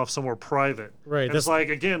took him off somewhere private. Right. And it's like,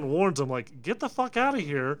 again, warns him, like, get the fuck out of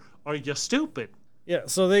here. Are you stupid? Yeah,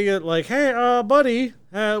 so they get like, hey, buddy,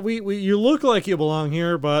 you look like you belong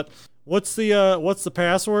here, but what's the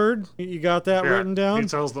password? You got that written down? He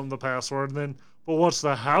tells them the password, and then, but what's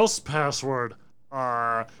the house password?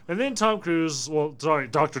 And then Tom Cruise,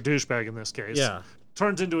 Dr. Douchebag in this case,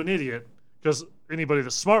 turns into an idiot, because anybody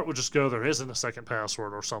that's smart would just go, there isn't a second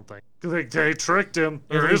password or something. They tricked him.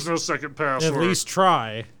 There is no second password. At least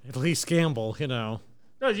try. At least gamble, you know.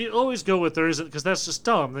 No, you always go with there isn't, because that's just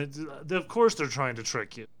dumb. Of course they're trying to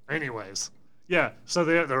trick you. Anyways. Yeah, so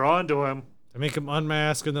they're on to him. They make him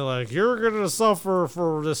unmask, and they're like, you're going to suffer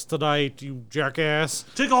for this tonight, you jackass.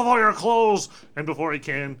 Take off all your clothes! And before he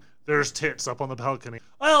can, there's tits up on the balcony.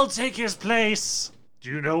 I'll take his place! Do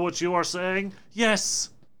you know what you are saying? Yes!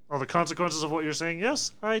 Are the consequences of what you're saying?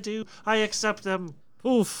 Yes, I do. I accept them.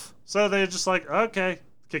 Poof. So they're just like, okay.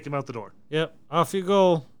 Kick him out the door. Yep, off you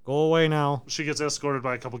go. Go away now. She gets escorted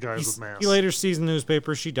by a couple guys with masks. He later sees in the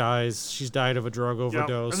newspaper she dies. She's died of a drug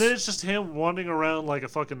overdose. And then it's just him wandering around like a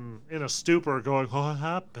fucking in a stupor going, what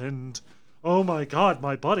happened? oh my God,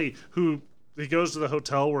 my buddy, who he goes to the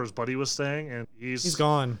hotel where his buddy was staying, and he's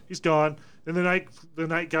gone. He's gone. And the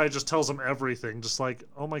night guy just tells him everything, just like,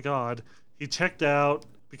 oh my God, he checked out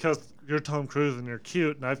because you're Tom Cruise and you're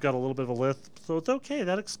cute, and I've got a little bit of a lisp, so it's okay.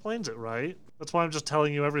 That explains it, right? That's why I'm just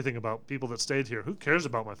telling you everything about people that stayed here. Who cares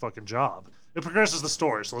about my fucking job? It progresses the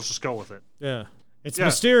story, so let's just go with it. Yeah. It's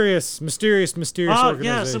mysterious organization.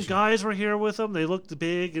 Yeah, some guys were here with him. They looked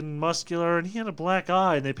big and muscular, and he had a black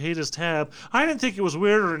eye, and they paid his tab. I didn't think it was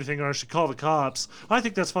weird or anything, or I should call the cops. I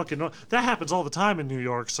think that's fucking... That happens all the time in New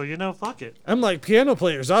York, so, fuck it. I'm like, piano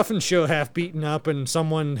players often show half beaten up, and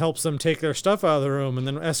someone helps them take their stuff out of the room and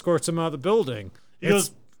then escorts them out of the building.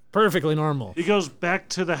 It's perfectly normal. He goes back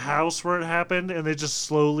to the house where it happened, and they just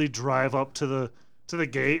slowly drive up to the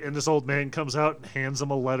gate, and this old man comes out and hands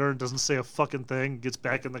him a letter and doesn't say a fucking thing, gets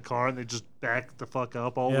back in the car, and they just back the fuck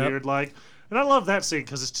up all weird like. And I love that scene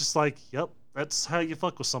because it's just like, yep, that's how you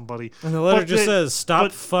fuck with somebody. And the letter says,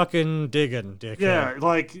 stop fucking digging, dickhead. Yeah,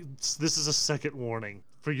 like, this is a second warning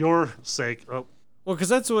for your sake. Oh. Well, because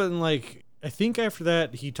that's when, like, I think after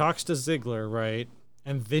that he talks to Ziegler, right?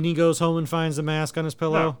 And then he goes home and finds the mask on his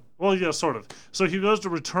pillow? No. Well, yeah, sort of. So he goes to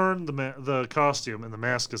return the costume, and the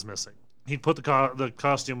mask is missing. He put the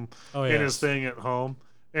costume in his thing at home,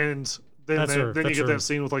 and then you get that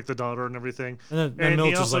scene with like the daughter and everything. And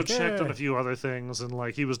he also checked on a few other things, and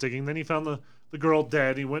like he was digging. Then he found the girl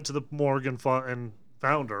dead. He went to the morgue and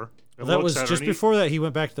found her. Well, that was just before that. He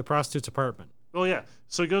went back to the prostitute's apartment. Oh yeah,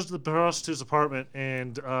 so he goes to the prostitute's apartment,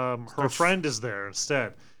 and her friend is there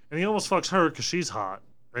instead, and he almost fucks her because she's hot.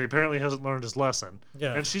 And he apparently hasn't learned his lesson.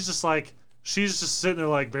 Yeah, and she's just sitting there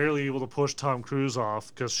like barely able to push Tom Cruise off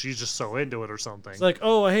because she's just so into it or something. It's like,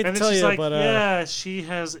 oh, I hate to tell you, but yeah, she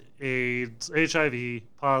has AIDS, HIV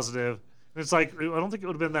positive. And it's like, I don't think it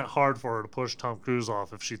would have been that hard for her to push Tom Cruise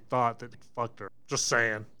off if she thought that he fucked her. Just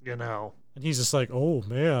saying, And he's just like, oh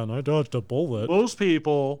man, I dodged a bullet. Most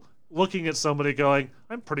people looking at somebody going,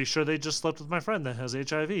 I'm pretty sure they just slept with my friend that has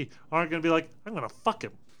HIV, aren't going to be like, I'm going to fuck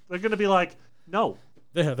him. They're going to be like, no.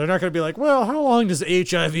 Yeah, they're not going to be like, well, how long does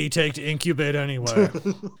HIV take to incubate anyway?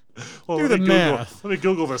 Well, do the math. Let me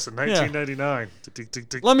Google this in 1999.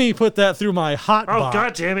 Yeah. Let me put that through my hot box.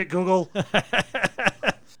 God damn it, Google.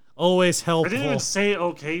 Always helpful. I didn't even say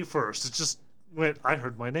okay first. It just went, I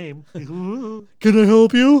heard my name. Can I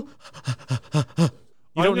help you?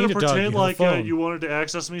 You don't need to pretend like you wanted to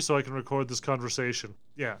access me so I can record this conversation.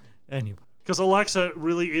 Yeah. Anyway. Because Alexa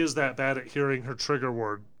really is that bad at hearing her trigger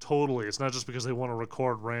word. Totally. It's not just because they want to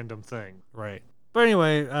record random thing. Right. But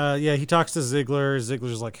anyway, he talks to Ziegler.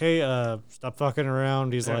 Ziegler's like, hey, stop fucking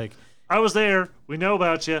around. He's like, I was there. We know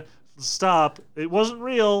about you. Stop. It wasn't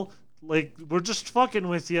real. Like, we're just fucking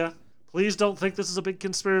with you. Please don't think this is a big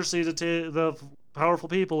conspiracy to the powerful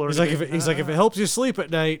people. Or he's like, if it helps you sleep at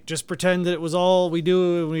night, just pretend that it was all we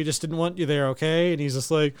do and we just didn't want you there, okay? And he's just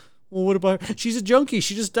like, well, what about her? She's a junkie.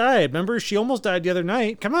 She just died. Remember? She almost died the other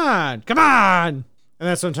night. Come on. And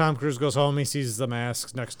that's when Tom Cruise goes home. He sees the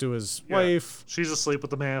mask next to his wife. She's asleep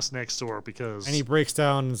with the mask next to her because... And he breaks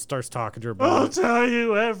down and starts talking to her about I'll tell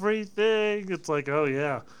you everything. It's like, oh,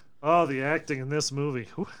 yeah. Oh, the acting in this movie.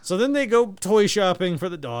 So then they go toy shopping for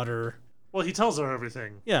the daughter. Well, he tells her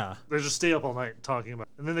everything. Yeah. They just stay up all night talking about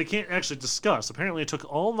it. And then they can't actually discuss. Apparently it took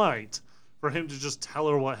all night for him to just tell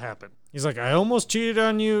her what happened. He's like, I almost cheated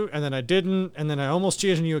on you, and then I didn't, and then I almost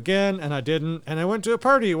cheated on you again, and I didn't, and I went to a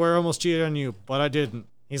party where I almost cheated on you, but I didn't.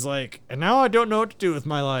 He's like, and now I don't know what to do with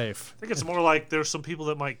my life. I think it's more like there's some people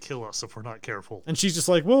that might kill us if we're not careful. And she's just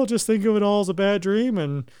like, well, just think of it all as a bad dream.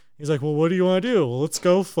 And he's like, well, what do you want to do? Well, let's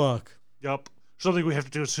go fuck. Yup. Something we have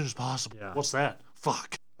to do as soon as possible. Yeah. What's that?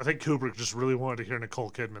 Fuck. I think Kubrick just really wanted to hear Nicole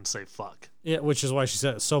Kidman say fuck. Yeah, which is why she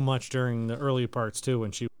said it so much during the early parts, too,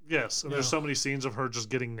 when she... Yes, and there's so many scenes of her just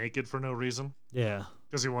getting naked for no reason. Yeah.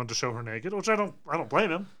 Because he wanted to show her naked, which I don't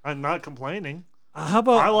blame him. I'm not complaining. How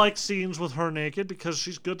about... I like scenes with her naked because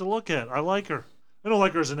she's good to look at. I like her. I don't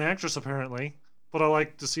like her as an actress, apparently, but I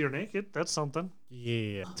like to see her naked. That's something.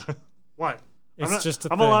 Yeah. What? It's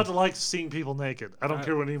I'm allowed to like seeing people naked. I don't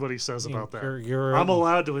care what anybody says about that. I'm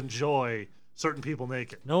allowed to enjoy certain people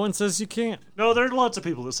naked. No one says you can't. No, there are lots of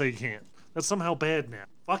people that say you can't. That's somehow bad now.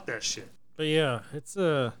 Fuck that shit. But yeah, it's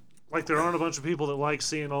like there aren't a bunch of people that like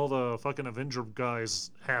seeing all the fucking Avenger guys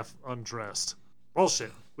half undressed.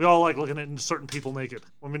 Bullshit. We all like looking at certain people naked.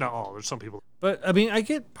 Well, I mean, not all. There's some people. But, I mean, I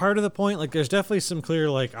get part of the point. Like, there's definitely some clear,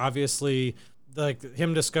 like, obviously, like,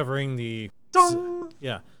 him discovering the... Dong!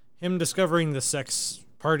 Yeah. Him discovering the sex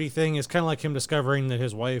party thing is kind of like him discovering that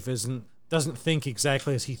his wife doesn't think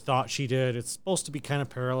exactly as he thought she did. It's supposed to be kind of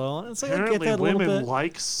parallel. And it's like, apparently I get that a little bit. Women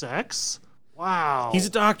like sex? Wow. He's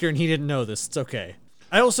a doctor and he didn't know this. It's okay.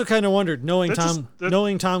 I also kind of wondered, knowing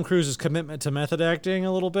Tom Cruise's commitment to method acting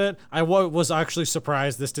a little bit, I was actually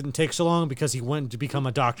surprised this didn't take so long because he went to become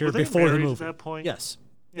a doctor before the movie. At that point? Yes.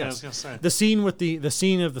 Yeah, I was gonna say the scene with the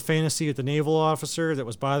scene of the fantasy with the naval officer that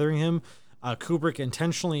was bothering him. Kubrick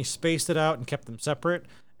intentionally spaced it out and kept them separate,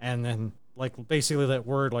 and then like basically that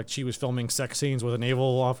word like she was filming sex scenes with a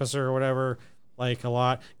naval officer or whatever, like a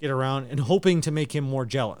lot, get around and hoping to make him more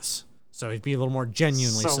jealous, so he'd be a little more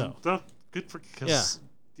genuinely so. Good for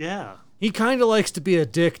yeah. He kind of likes to be a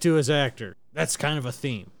dick to his actor. That's kind of a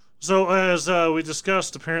theme. So as we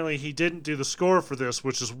discussed, apparently he didn't do the score for this,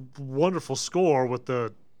 which is a wonderful score with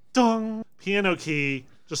the dong piano key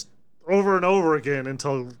just over and over again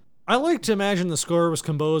until. I like to imagine the score was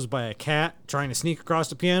composed by a cat trying to sneak across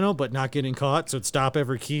the piano but not getting caught, so it'd stop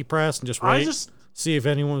every key press and just wait, see if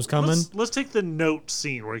anyone was coming. Let's take the note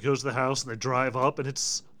scene where he goes to the house and they drive up, and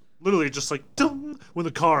it's literally just like dong when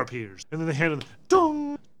the car appears, and then they hand him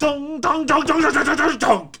dong dong dong dong dong dong dong dong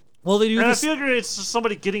dong. Well, they do. And I figure it's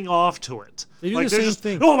somebody getting off to it. They do the same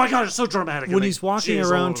thing. Oh my god, it's so dramatic. When he's walking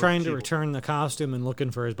around trying to return the costume and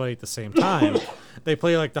looking for his buddy at the same time, they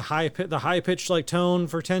play like the high pitched like tone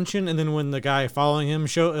for tension, and then when the guy following him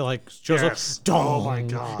shows up, dong. Oh my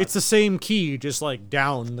god, it's the same key, just like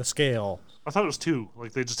down the scale. I thought it was two.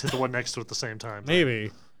 Like they just hit the one next to it at the same time.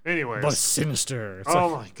 Maybe. Anyways. But sinister.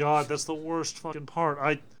 My god, that's the worst fucking part.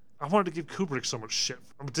 I wanted to give Kubrick so much shit.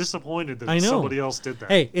 I'm disappointed that somebody else did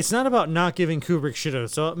that. Hey, it's not about not giving Kubrick shit.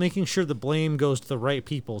 It's about making sure the blame goes to the right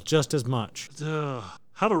people just as much.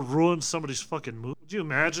 How to ruin somebody's fucking movie. Would you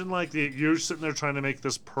imagine, like, you're sitting there trying to make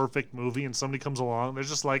this perfect movie and somebody comes along, they're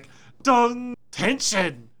just like, dung,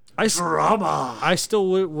 tension, drama. I still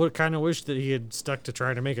would kind of wish that he had stuck to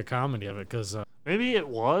trying to make a comedy of it, because... maybe it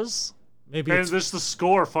was. Maybe and the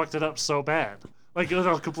score fucked it up so bad. Like, with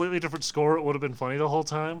a completely different score, it would have been funny the whole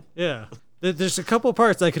time. Yeah. There's a couple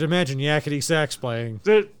parts I could imagine yakety sax playing.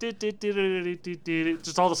 Just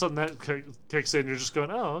all of a sudden that kicks in, you're just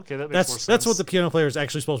going, oh, okay, that makes more sense. That's what the piano player is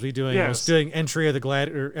actually supposed to be doing. Yes. It was doing Entry of the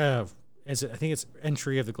Gladiator. I think it's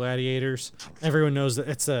Entry of the Gladiators. Everyone knows that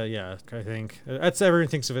it's I think. Everyone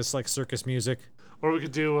thinks of it as like circus music. Or we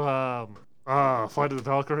could do Flight of the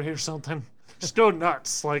Valkyrie or something. Just go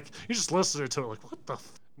nuts. Like, you just listen to it like, what the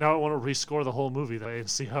Now I want to rescore the whole movie that way and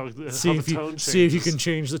see how the tone changes. See if you can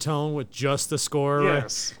change the tone with just the score.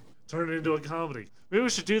 Yes. Right? Turn it into a comedy. Maybe we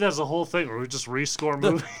should do that as a whole thing where we just rescore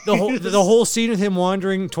movies. The whole scene of him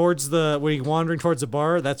wandering towards the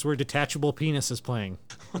bar, that's where Detachable Penis is playing.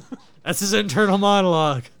 That's his internal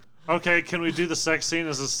monologue. Okay, can we do the sex scene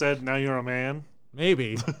as instead, now you're a man?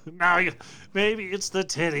 Maybe. Maybe it's the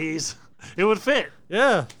titties. It would fit.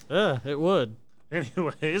 Yeah, it would.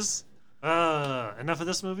 Anyways, enough of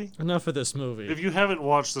this movie? Enough of this movie. If you haven't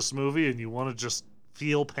watched this movie and you want to just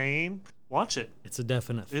feel pain, watch it. It's a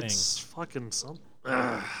definite thing. It's fucking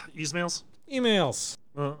emails? Emails.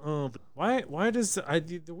 Why does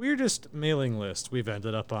the weirdest mailing list we've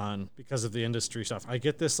ended up on because of the industry stuff? I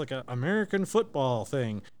get this like a American football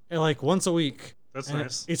thing, and like once a week. That's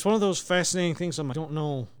nice. It's one of those fascinating things. I don't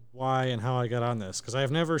know why and how I got on this, because I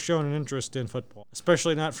have never shown an interest in football,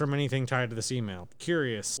 especially not from anything tied to this email.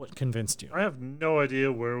 Curious, what convinced you? I have no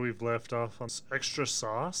idea where we've left off on extra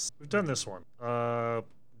sauce. We've done this one.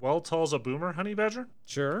 Weltall's a boomer, honey badger?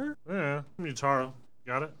 Sure. Yeah. Mutaro.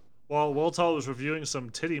 Got it? While Weltall was reviewing some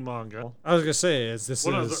titty manga. I was going to say,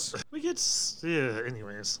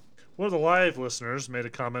 anyways. One of the live listeners made a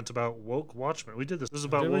comment about Woke Watchmen. We did this. This is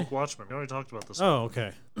about Woke Watchmen. We already talked about this. Oh,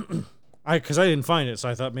 okay. Because I didn't find it, so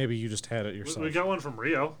I thought maybe you just had it yourself. We got one from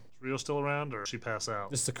Rio. Is Rio still around, or did she pass out?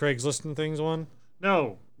 This the Craigslist and things one?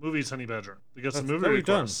 No. Movies, Honey Badger. We got some movie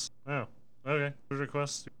requests. Oh, okay. Movie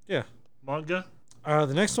requests? Yeah. Manga?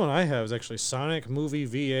 The next one I have is actually Sonic Movie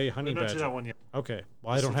VA Honey Badger. I don't see that one yet. Okay.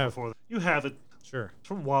 Well, I don't have... You have it. Sure. It's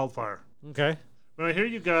from Wildfire. Okay. When I hear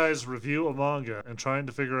you guys review a manga and trying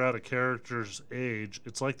to figure out a character's age,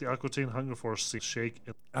 it's like the Aqua Teen Hunger Force scene shake.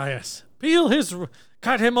 Yes.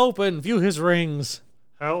 Cut him open, view his rings.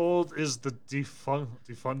 How old is the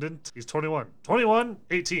defundant? He's 21. 21?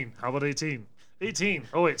 18. How about 18? 18.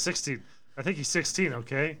 Oh, wait, 16. I think he's 16,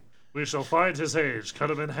 okay? We shall find his age,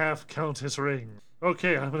 cut him in half, count his ring.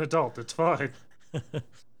 Okay, I'm an adult, it's fine.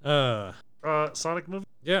 Sonic movie?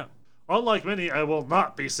 Yeah. Unlike many, I will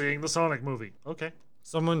not be seeing the Sonic movie. Okay.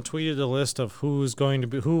 Someone tweeted a list of who was going to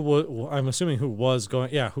be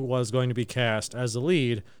cast as the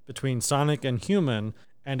lead between Sonic and Human,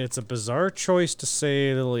 and it's a bizarre choice to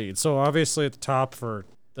say the lead. So obviously at the top for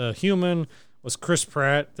the Human was Chris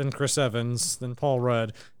Pratt, then Chris Evans, then Paul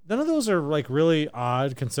Rudd. None of those are like really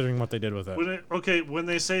odd considering what they did with it. When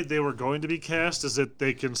they say they were going to be cast, is it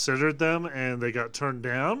they considered them and they got turned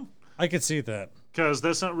down? I could see that. Because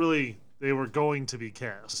that's not really they were going to be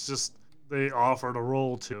cast. It's just they offered a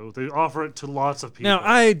role to. They offer it to lots of people. Now,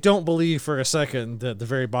 I don't believe for a second that the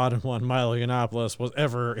very bottom one, Milo Yiannopoulos, was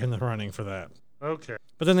ever in the running for that. Okay.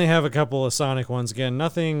 But then they have a couple of Sonic ones. Again,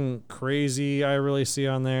 nothing crazy I really see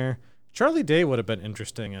on there. Charlie Day would have been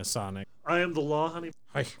interesting as Sonic. I am the law, honey.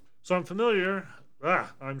 Hi. So I'm familiar.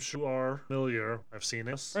 I'm sure you are familiar. I've seen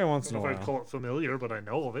this. Every once in a while. I don't know if I'd call it familiar, but I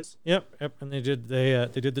know of it. Yep. And they did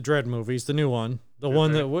the Dread movies, the new one, the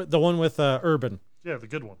one with Urban. Yeah, the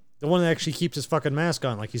good one. The one that actually keeps his fucking mask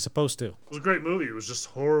on like he's supposed to. It was a great movie. It was just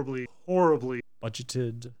horribly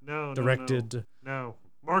budgeted. Directed. No.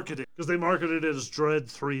 Marketed. Because they marketed it as Dread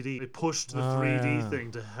 3D. They pushed the 3D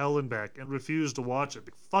thing to hell and back and refused to watch it.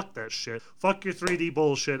 Fuck that shit. Fuck your 3D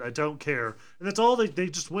bullshit. I don't care. And that's all they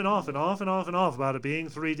just went off and off and off and off about it being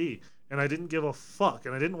 3D. And I didn't give a fuck.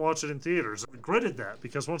 And I didn't watch it in theaters. I regretted that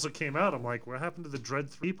because once it came out, I'm like, what happened to the Dread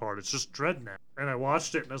 3 part? It's just Dread now. And I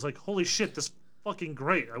watched it and I was like, holy shit, this fucking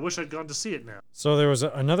great. I wish I'd gone to see it now. So there was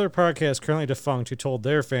another podcast currently defunct who told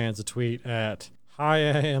their fans to tweet at "Hi,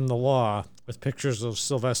 I am the law" with pictures of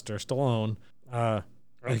Sylvester Stallone. I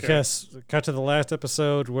guess cut to the last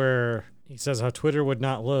episode where he says how Twitter would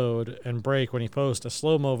not load and break when he posts a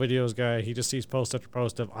slow-mo videos guy. He just sees post after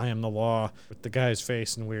post of "I am the law" with the guy's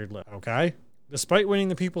face and weird lip. Okay. Despite winning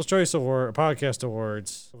the People's Choice Award, Podcast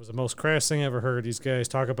Awards, it was the most crass thing I ever heard. These guys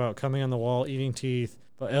talk about coming on the wall, eating teeth,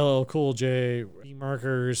 but LL Cool J,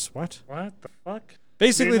 E-markers, what? What the fuck?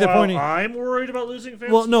 Basically, they're pointing. I'm worried about losing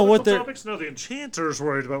fans. Well, no, what they're topics? No, the Enchanter's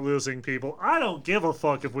worried about losing people. I don't give a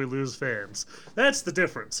fuck if we lose fans. That's the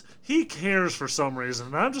difference. He cares for some reason,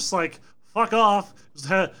 and I'm just like, fuck off.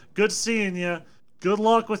 Good seeing you. Good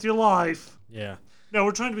luck with your life. Yeah. No,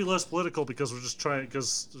 we're trying to be less political because we're just trying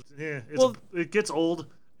it gets old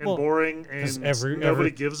and boring and nobody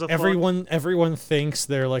gives a fuck. Everyone thinks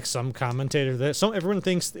they're like some commentator everyone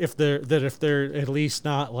thinks if they're at least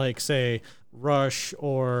not like say Rush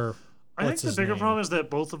or I think the bigger problem is that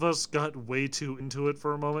both of us got way too into it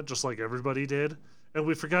for a moment, just like everybody did, and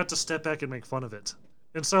we forgot to step back and make fun of it.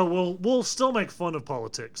 And so we'll still make fun of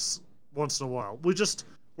politics once in a while.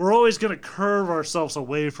 We're always going to curve ourselves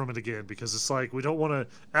away from it again because it's like we don't want to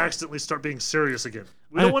accidentally start being serious again.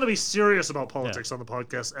 We don't want to be serious about politics on the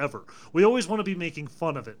podcast ever. We always want to be making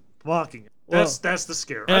fun of it, mocking it. That's the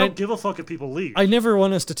scare. I don't give a fuck if people leave. I never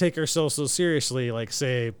want us to take ourselves so seriously, like,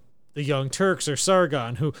 say, the Young Turks or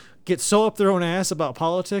Sargon, who get so up their own ass about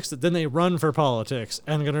politics that then they run for politics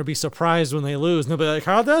and are going to be surprised when they lose. And they'll be like,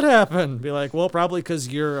 how'd that happen? Be like, well, probably because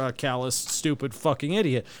you're a callous, stupid fucking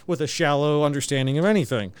idiot with a shallow understanding of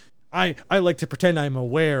anything. I like to pretend I'm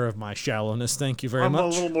aware of my shallowness. Thank you very much. I'm a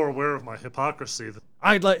little more aware of my hypocrisy.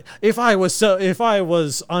 If I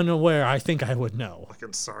was unaware, I think I would know.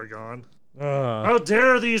 Fucking Sargon. How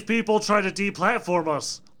dare these people try to deplatform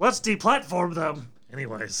us? Let's deplatform them.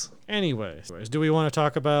 Anyways, do we want to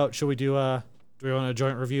talk about? Do we want a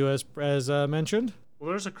joint review as mentioned? Well,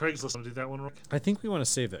 there's a Craigslist. Want to do that one, Rick? I think we want to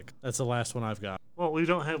save it. That's the last one I've got. Well, we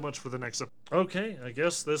don't have much for the next episode. Okay, I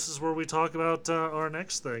guess this is where we talk about our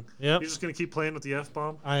next thing. Yep. You're just gonna keep playing with the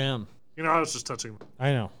F-bomb? I am. I was just touching.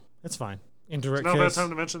 I know. It's fine. Indirect. It's not a bad time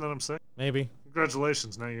to mention that I'm sick. Maybe.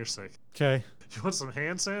 Congratulations. Now you're sick. Okay. You want some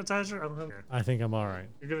hand sanitizer? I'm hungry. I think I'm all right.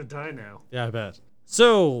 You're gonna die now. Yeah, I bet.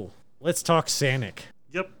 So let's talk Sonic.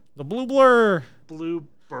 Yep. The blue blur. Blue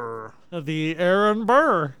burr. The Aaron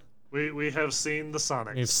Burr. We have seen the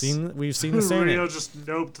Sonics. We've seen the Sonic. Rio just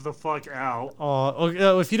noped the fuck out.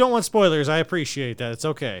 If you don't want spoilers, I appreciate that. It's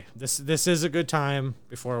okay. This is a good time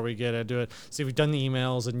before we get into it. See, we've done the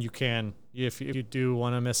emails, and you can if you do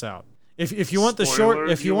want to miss out. If you want the short,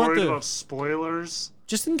 if you want the about spoilers,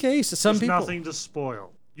 just in case some there's people nothing to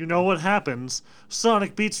spoil. You know what happens?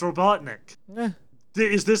 Sonic beats Robotnik.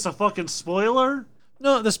 Is this a fucking spoiler?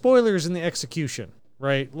 No, the spoiler is in the execution.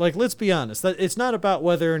 Right? Like, let's be honest. It's not about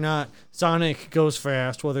whether or not Sonic goes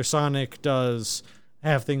fast, whether Sonic does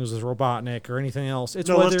have things with Robotnik or anything else. Let's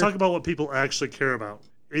talk about what people actually care about.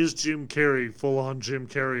 Is Jim Carrey full-on Jim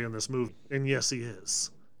Carrey in this movie? And yes, he is.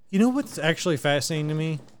 You know what's actually fascinating to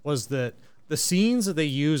me was that the scenes that they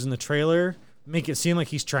use in the trailer make it seem like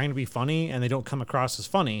he's trying to be funny, and they don't come across as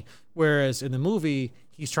funny. Whereas in the movie,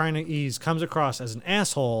 he comes across as an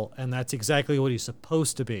asshole, and that's exactly what he's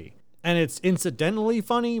supposed to be. And it's incidentally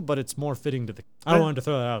funny, but it's more fitting to I wanted to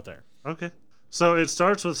throw that out there. Okay. So it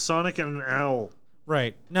starts with Sonic and an owl.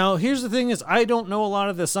 Right. Now, here's the thing is I don't know a lot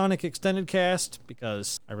of the Sonic Extended Cast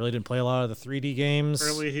because I really didn't play a lot of the 3D games.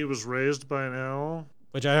 Apparently he was raised by an owl.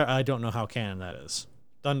 Which I don't know how canon that is.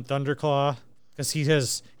 Thunderclaw, because he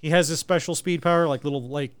has his special speed power, like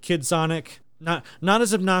little Kid Sonic. Not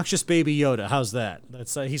as obnoxious Baby Yoda. How's that?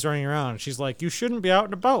 That's he's running around. And she's like, you shouldn't be out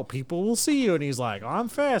and about. People will see you. And he's like, oh, I'm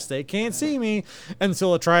fast. They can't see me.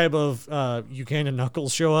 Until a tribe of Ugandan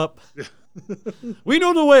Knuckles show up. We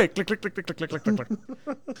know the way. Click, click, click, click, click, click, click, click.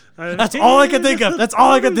 That's all I can think of. That's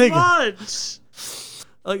all I can think of.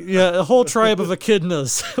 Yeah, a whole tribe of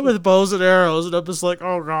echidnas with bows and arrows, and I'm just like,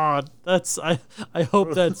 oh god, I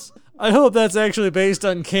hope that's actually based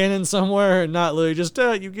on canon somewhere and not literally just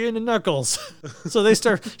you getting the knuckles. So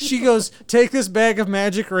she goes, take this bag of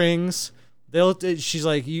magic rings. She's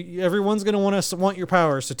like, everyone's gonna want your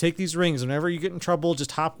power, so take these rings. Whenever you get in trouble,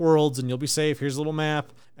 just hop worlds and you'll be safe. Here's a little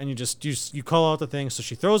map, and you call out the thing. So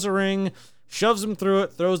she throws a ring, shoves him through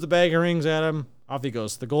it, throws the bag of rings at him. Off he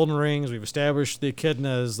goes. The golden rings. We've established the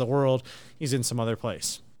echidna as the world. He's in some other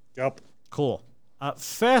place. Yep. Cool.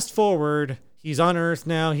 Fast forward. He's on Earth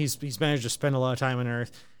now. He's managed to spend a lot of time on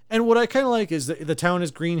Earth. And what I kind of like is the town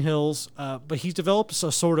is Green Hills, but he's developed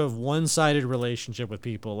a sort of one-sided relationship with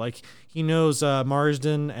people. Like, he knows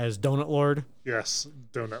Marsden as Donut Lord. Yes,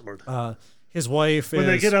 Donut Lord. His wife when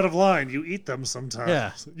they get out of line, you eat them sometimes.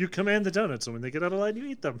 Yeah. You command the donuts, and when they get out of line, you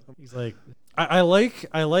eat them. He's like, I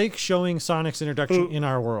like showing Sonic's introduction in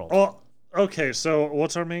our world. Oh, okay, so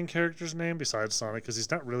what's our main character's name besides Sonic? Because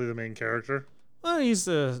he's not really the main character. Well, he's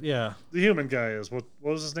the human guy is. What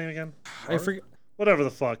was his name again? I forget. Whatever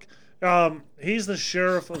the fuck. He's the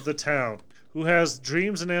sheriff of the town who has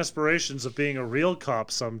dreams and aspirations of being a real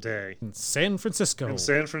cop someday. In San Francisco.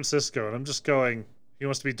 And I'm just going, he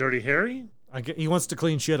wants to be Dirty Harry? He wants to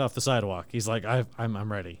clean shit off the sidewalk. He's like,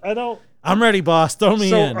 I'm ready. I'm ready, boss. Throw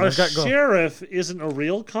me in. So a sheriff isn't a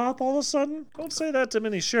real cop all of a sudden? Don't say that to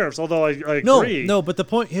many sheriffs, although I agree. No, but the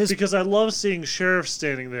point is... Because I love seeing sheriffs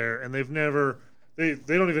standing there, and they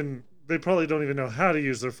probably don't even know how to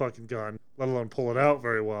use their fucking gun, let alone pull it out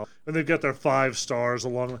very well. And they've got their 5 stars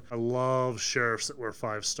along. I love sheriffs that wear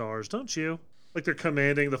 5 stars, don't you? Like they're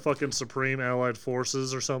commanding the fucking Supreme Allied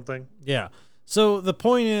Forces or something. Yeah. So the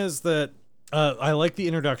point is that I like the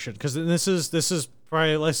introduction because this is one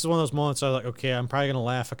of those moments I was like, okay, I'm probably gonna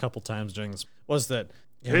laugh a couple times during this. Was that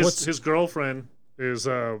his girlfriend is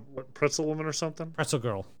Pretzel Woman or something? Pretzel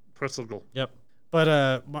Girl. Yep.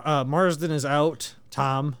 But Marsden is out.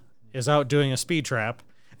 Tom is out doing a speed trap,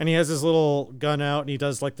 and he has his little gun out, and he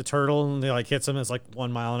does like the turtle, and they like hits him. It's like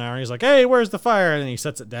 1 mile an hour. He's like, "Hey, where's the fire?" And then he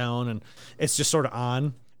sets it down, and it's just sort of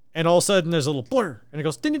on. And all of a sudden, there's a little blur, and it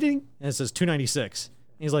goes ding ding ding, and it says 296. And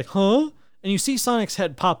he's like, "Huh?" And you see Sonic's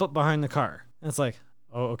head pop up behind the car, and it's like,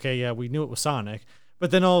 "Oh, okay, yeah, we knew it was Sonic." But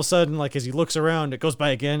then all of a sudden, like as he looks around, it goes by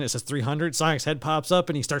again. It says 300. Sonic's head pops up,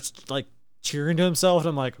 and he starts like cheering to himself, and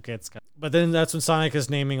I'm like, okay, it's kind of... But then that's when Sonic is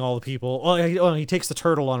naming all the people. Oh, he takes the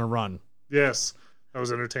turtle on a run. Yes, that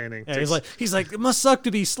was entertaining. Yeah, he's like, it must suck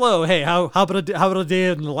to be slow. Hey, how about a day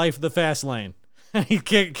in the life of the fast lane? And he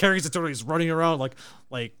carries the turtle. He's running around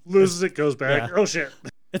like loses it, goes back. Yeah. Oh shit!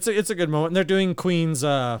 It's a good moment. And they're doing Queen's.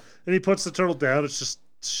 And he puts the turtle down. It's just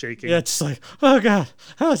shaking. Yeah, it's just like, oh god,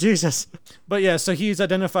 oh Jesus. But yeah, so he's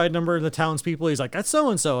identified a number of the townspeople. He's like, that's so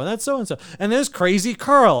and so, and that's so and so, and there's Crazy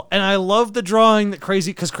Carl. And I love the drawing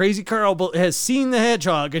because Crazy Carl has seen the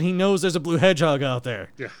hedgehog and he knows there's a blue hedgehog out there.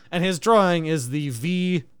 Yeah. And his drawing is the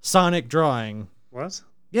V Sonic drawing. What?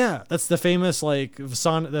 Yeah, that's the famous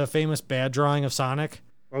the famous bad drawing of Sonic.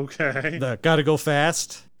 Okay. The gotta go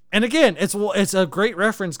fast. And again, it's a great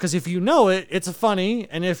reference because if you know it, it's funny,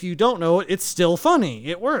 and if you don't know it, it's still funny.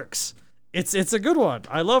 It works. It's a good one.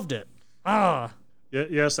 I loved it. Ah. Yeah,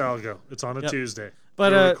 yes, Algo. It's on a Tuesday.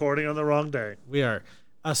 But we're recording on the wrong day. We are.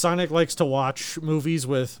 Sonic likes to watch movies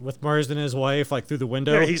with Marsden and his wife, like through the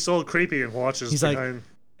window. Yeah, he's so creepy and watches. He's behind.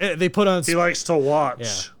 They put on. He likes to watch.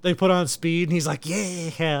 Yeah. They put on Speed, and he's like,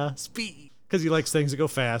 yeah, Speed, because he likes things to go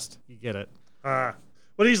fast. You get it.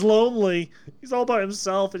 But he's lonely. He's all by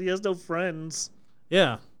himself, and he has no friends.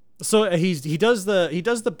 Yeah. So he does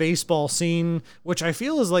the baseball scene, which I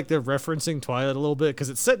feel is like they're referencing Twilight a little bit because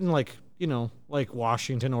it's set in like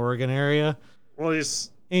Washington, Oregon area. Well,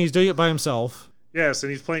 he's doing it by himself. Yes,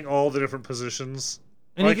 and he's playing all the different positions.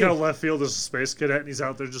 And like how left field is a space cadet, and he's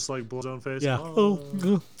out there just like bull his own face. Yeah.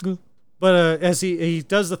 But as he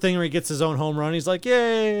does the thing where he gets his own home run, he's like,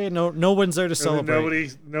 "Yay!" No one's there to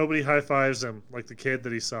celebrate. Nobody high fives him like the kid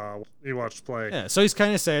that he watched play. Yeah, so he's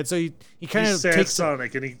kind of sad. So he kind of takes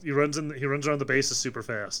Sonic, and he runs around the bases super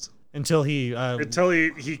fast until he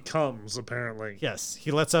comes apparently. Yes,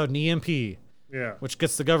 he lets out an EMP. Yeah. Which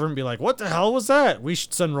gets the government to be like, what the hell was that? We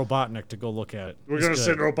should send Robotnik to go look at it. We're going to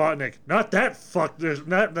send Robotnik. Not that fuck.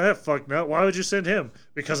 Not that fuck. No. Why would you send him?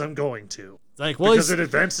 Because I'm going to. Like, well, because it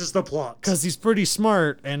advances the plot. Because he's pretty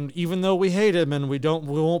smart, and even though we hate him and we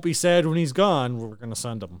won't be sad when he's gone, we're going to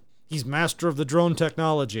send him. He's master of the drone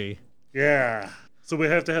technology. Yeah. So we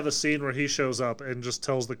have to have a scene where he shows up and just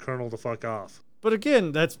tells the colonel to fuck off. But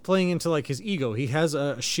again, that's playing into like his ego. He has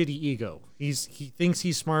a shitty ego. He thinks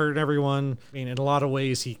he's smarter than everyone. I mean, in a lot of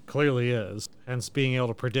ways, he clearly is. Hence, being able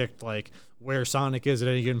to predict like where Sonic is at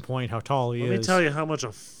any given point, how tall he is. Let me tell you how much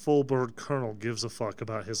a full-bird colonel gives a fuck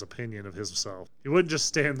about his opinion of himself. He wouldn't just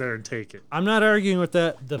stand there and take it. I'm not arguing with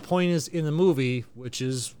that. The point is in the movie, which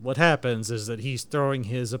is what happens, is that he's throwing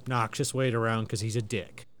his obnoxious weight around because he's a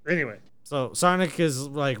dick. Anyway. So Sonic is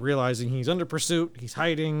like realizing he's under pursuit. He's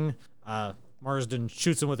hiding. Marsden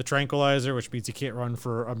shoots him with a tranquilizer, which means he can't run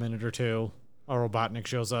for a minute or two. A Robotnik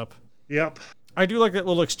shows up. Yep. I do like that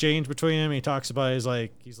little exchange between him. He talks about he's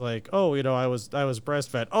like, oh, you know, I was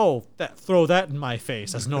breastfed. Oh, throw that in my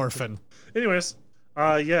face as an orphan. Anyways,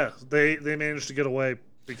 yeah, they managed to get away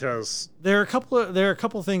because there are a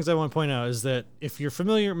couple things I want to point out is that if you're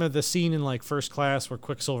familiar with the scene in like First Class where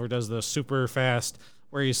Quicksilver does the super fast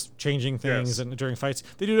where he's changing things and during fights,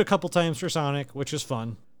 they do it a couple times for Sonic, which is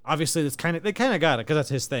fun. Obviously, they kind of got it because that's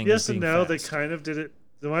his thing. Yes and no, they kind of did it.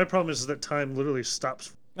 My problem is that time literally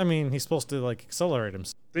stops. I mean, he's supposed to like accelerate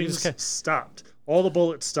himself. Things stopped. All the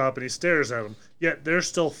bullets stop, and he stares at them. Yet they're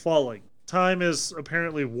still falling. Time is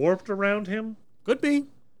apparently warped around him. Could be.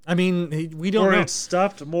 I mean, we don't know. Or it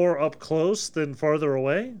stopped more up close than farther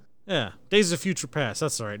away. Yeah, Days of Future Past.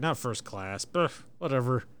 That's all right. Not First Class, but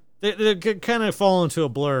whatever. They kind of fall into a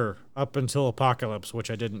blur up until Apocalypse, which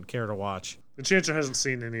I didn't care to watch. And Chancer hasn't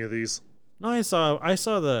seen any of these. No, I saw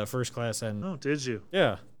the First Class end. Oh, did you?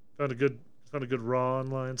 Yeah. Found a good Raw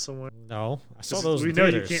online somewhere. No, I saw those. We know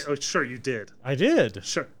you can't. Oh, sure, you did. I did.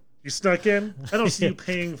 Sure, you snuck in. I don't see you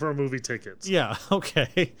paying for movie tickets. Yeah.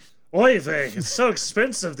 Okay. Oy vey, it's so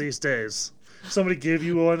expensive these days. Somebody gave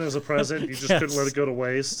you one as a present. You just couldn't let it go to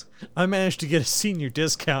waste. I managed to get a senior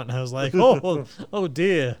discount, and I was like, oh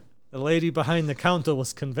dear. The lady behind the counter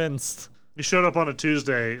was convinced. You showed up on a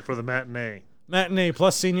Tuesday for the matinee. Matinee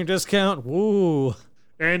plus senior discount. Woo.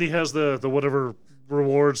 And he has the whatever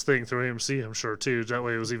rewards thing through AMC, I'm sure, too. That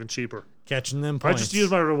way it was even cheaper. Catching them points. I just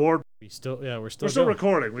used my reward. We're still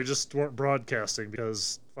recording. We just weren't broadcasting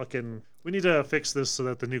because we need to fix this so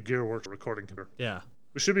that the new gear works recording. Yeah.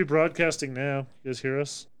 We should be broadcasting now. You guys hear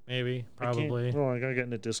us? Maybe. Probably. I gotta get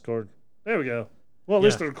into Discord. There we go. Well, at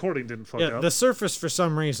least the recording didn't fuck up. The Surface, for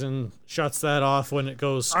some reason, shuts that off when it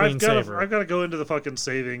goes screensaver. I've got to go into the fucking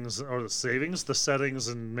the settings,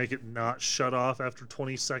 and make it not shut off after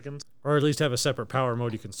 20 seconds. Or at least have a separate power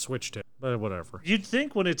mode you can switch to. But whatever. You'd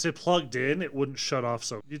think when it's plugged in, it wouldn't shut off.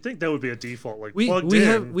 So you'd think that would be a default. Like we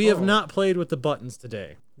have not played with the buttons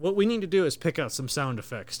today. What we need to do is pick out some sound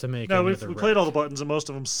effects to make. No, we played all the buttons, and most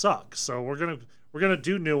of them suck. So we're gonna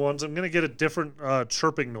do new ones. I'm gonna get a different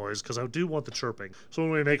chirping noise because I do want the chirping. So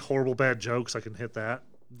when we make horrible bad jokes, I can hit that.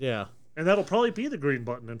 Yeah. And that'll probably be the green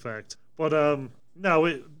button, in fact. But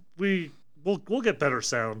no, we'll get better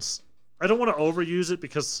sounds. I don't want to overuse it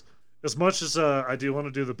because as much as I do want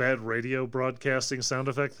to do the bad radio broadcasting sound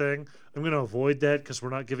effect thing, I'm gonna avoid that because we're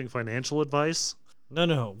not giving financial advice.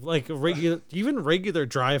 No. Like even regular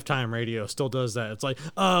drive time radio still does that. It's like,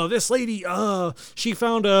 oh, this lady, she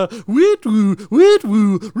found a wit woo.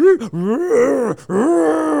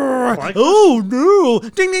 Oh no!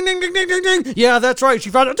 Ding ding ding ding ding ding ding. Yeah, that's right. She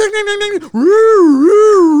found a ding ding ding ding.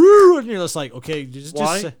 And you're just like, okay,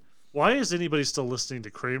 Why is anybody still listening to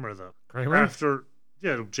Kramer though? Kramer? After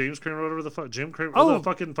James Kramer, whatever the fuck, Jim Kramer, the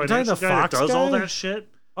fucking financial guy that does all that shit.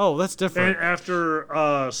 Oh, that's different. And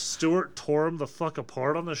after Stewart tore him the fuck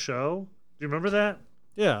apart on the show, do you remember that?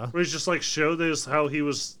 Yeah. Where he's just like showed this how he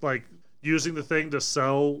was like using the thing to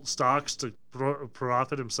sell stocks to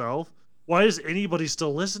profit himself. Why does anybody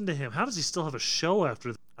still listen to him? How does he still have a show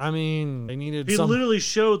after that? I mean, they needed. He literally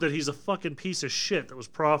showed that he's a fucking piece of shit that was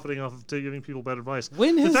profiting off of giving people bad advice.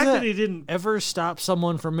 When has that he didn't ever stop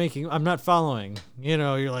someone from making? I'm not following. You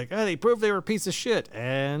know, you're like, they proved they were a piece of shit,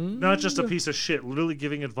 and not just a piece of shit, literally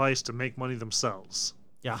giving advice to make money themselves.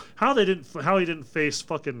 Yeah. How he didn't face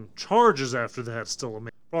fucking charges after that still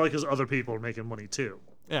amazing. Probably because other people are making money too.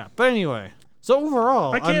 Yeah, but anyway. So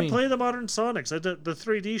overall, I can't play the modern Sonics. The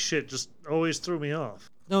 3D shit just always threw me off.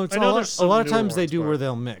 No, it's a lot of times they do where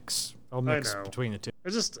they'll mix. I'll mix between the two.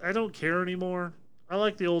 I don't care anymore. I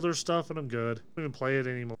like the older stuff and I'm good. I don't even play it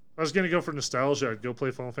anymore. I was gonna go for nostalgia. I'd go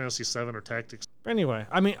play Final Fantasy VII or Tactics. Anyway,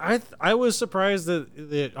 I mean, I was surprised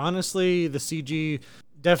that honestly the CG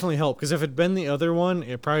definitely helped, because if it'd been the other one,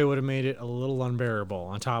 it probably would have made it a little unbearable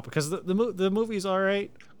on top, because the movie's all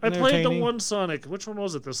right. I played the one Sonic. Which one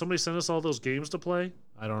was it? Did somebody send us all those games to play?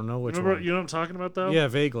 I don't know which one. one. You know what I'm talking about, though? Yeah,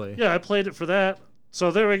 vaguely. Yeah, I played it for that. So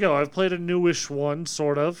there we go. I've played a newish one,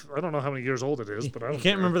 sort of. I don't know how many years old it is, but I don't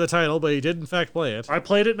can't remember the title, but you did in fact play it. I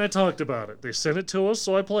played it and I talked about it. They sent it to us,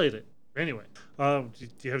 so I played it. Anyway, do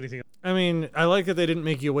you have anything else? I mean, I like that they didn't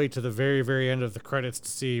make you wait to the very, very end of the credits to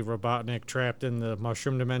see Robotnik trapped in the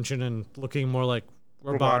mushroom dimension and looking more like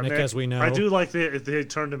Robotnik as we know. I do like they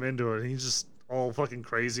turned him into it. He's just all fucking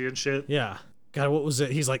crazy and shit. Yeah. God, what was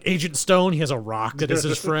it? He's like Agent Stone. He has a rock that is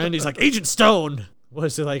his friend. He's like, Agent Stone! What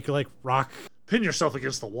is it, like rock? Pin yourself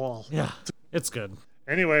against the wall. Yeah, it's good.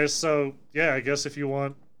 Anyways, so, yeah, I guess if you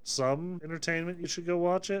want some entertainment, you should go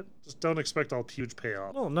watch it. Just don't expect all huge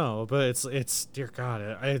payoff. Well, no, but it's dear God,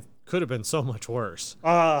 it could have been so much worse.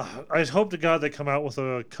 I hope to God they come out with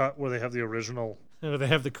a cut where they have the original. They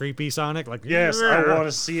have the creepy Sonic, like... Yes, I want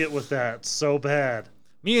to see it with that so bad.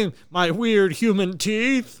 Me and my weird human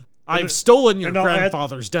teeth. I've stolen your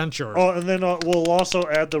grandfather's dentures. Oh, and then we'll also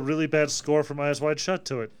add the really bad score from Eyes Wide Shut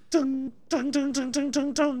to it. Dun, dun, dun, dun, dun,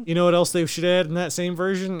 dun, dun. You know what else they should add in that same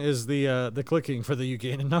version is the clicking for the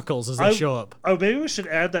Ugain and Knuckles as they show up. Oh, maybe we should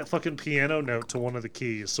add that fucking piano note to one of the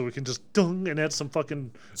keys so we can just dung and add some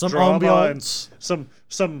fucking drama ambiance. And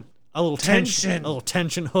some a little tension, a little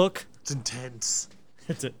tension hook. It's intense.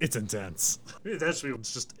 It's intense. That's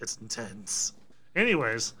it's intense.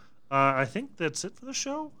 Anyways. I think that's it for the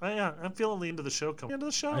show. I'm feeling the end of the show coming. End of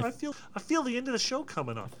the show. I feel the end of the show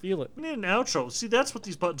coming up. Feel it. We need an outro. See, that's what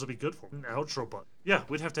these buttons will be good for. An outro button. Yeah,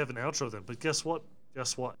 we'd have to have an outro then. But guess what?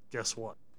 Guess what?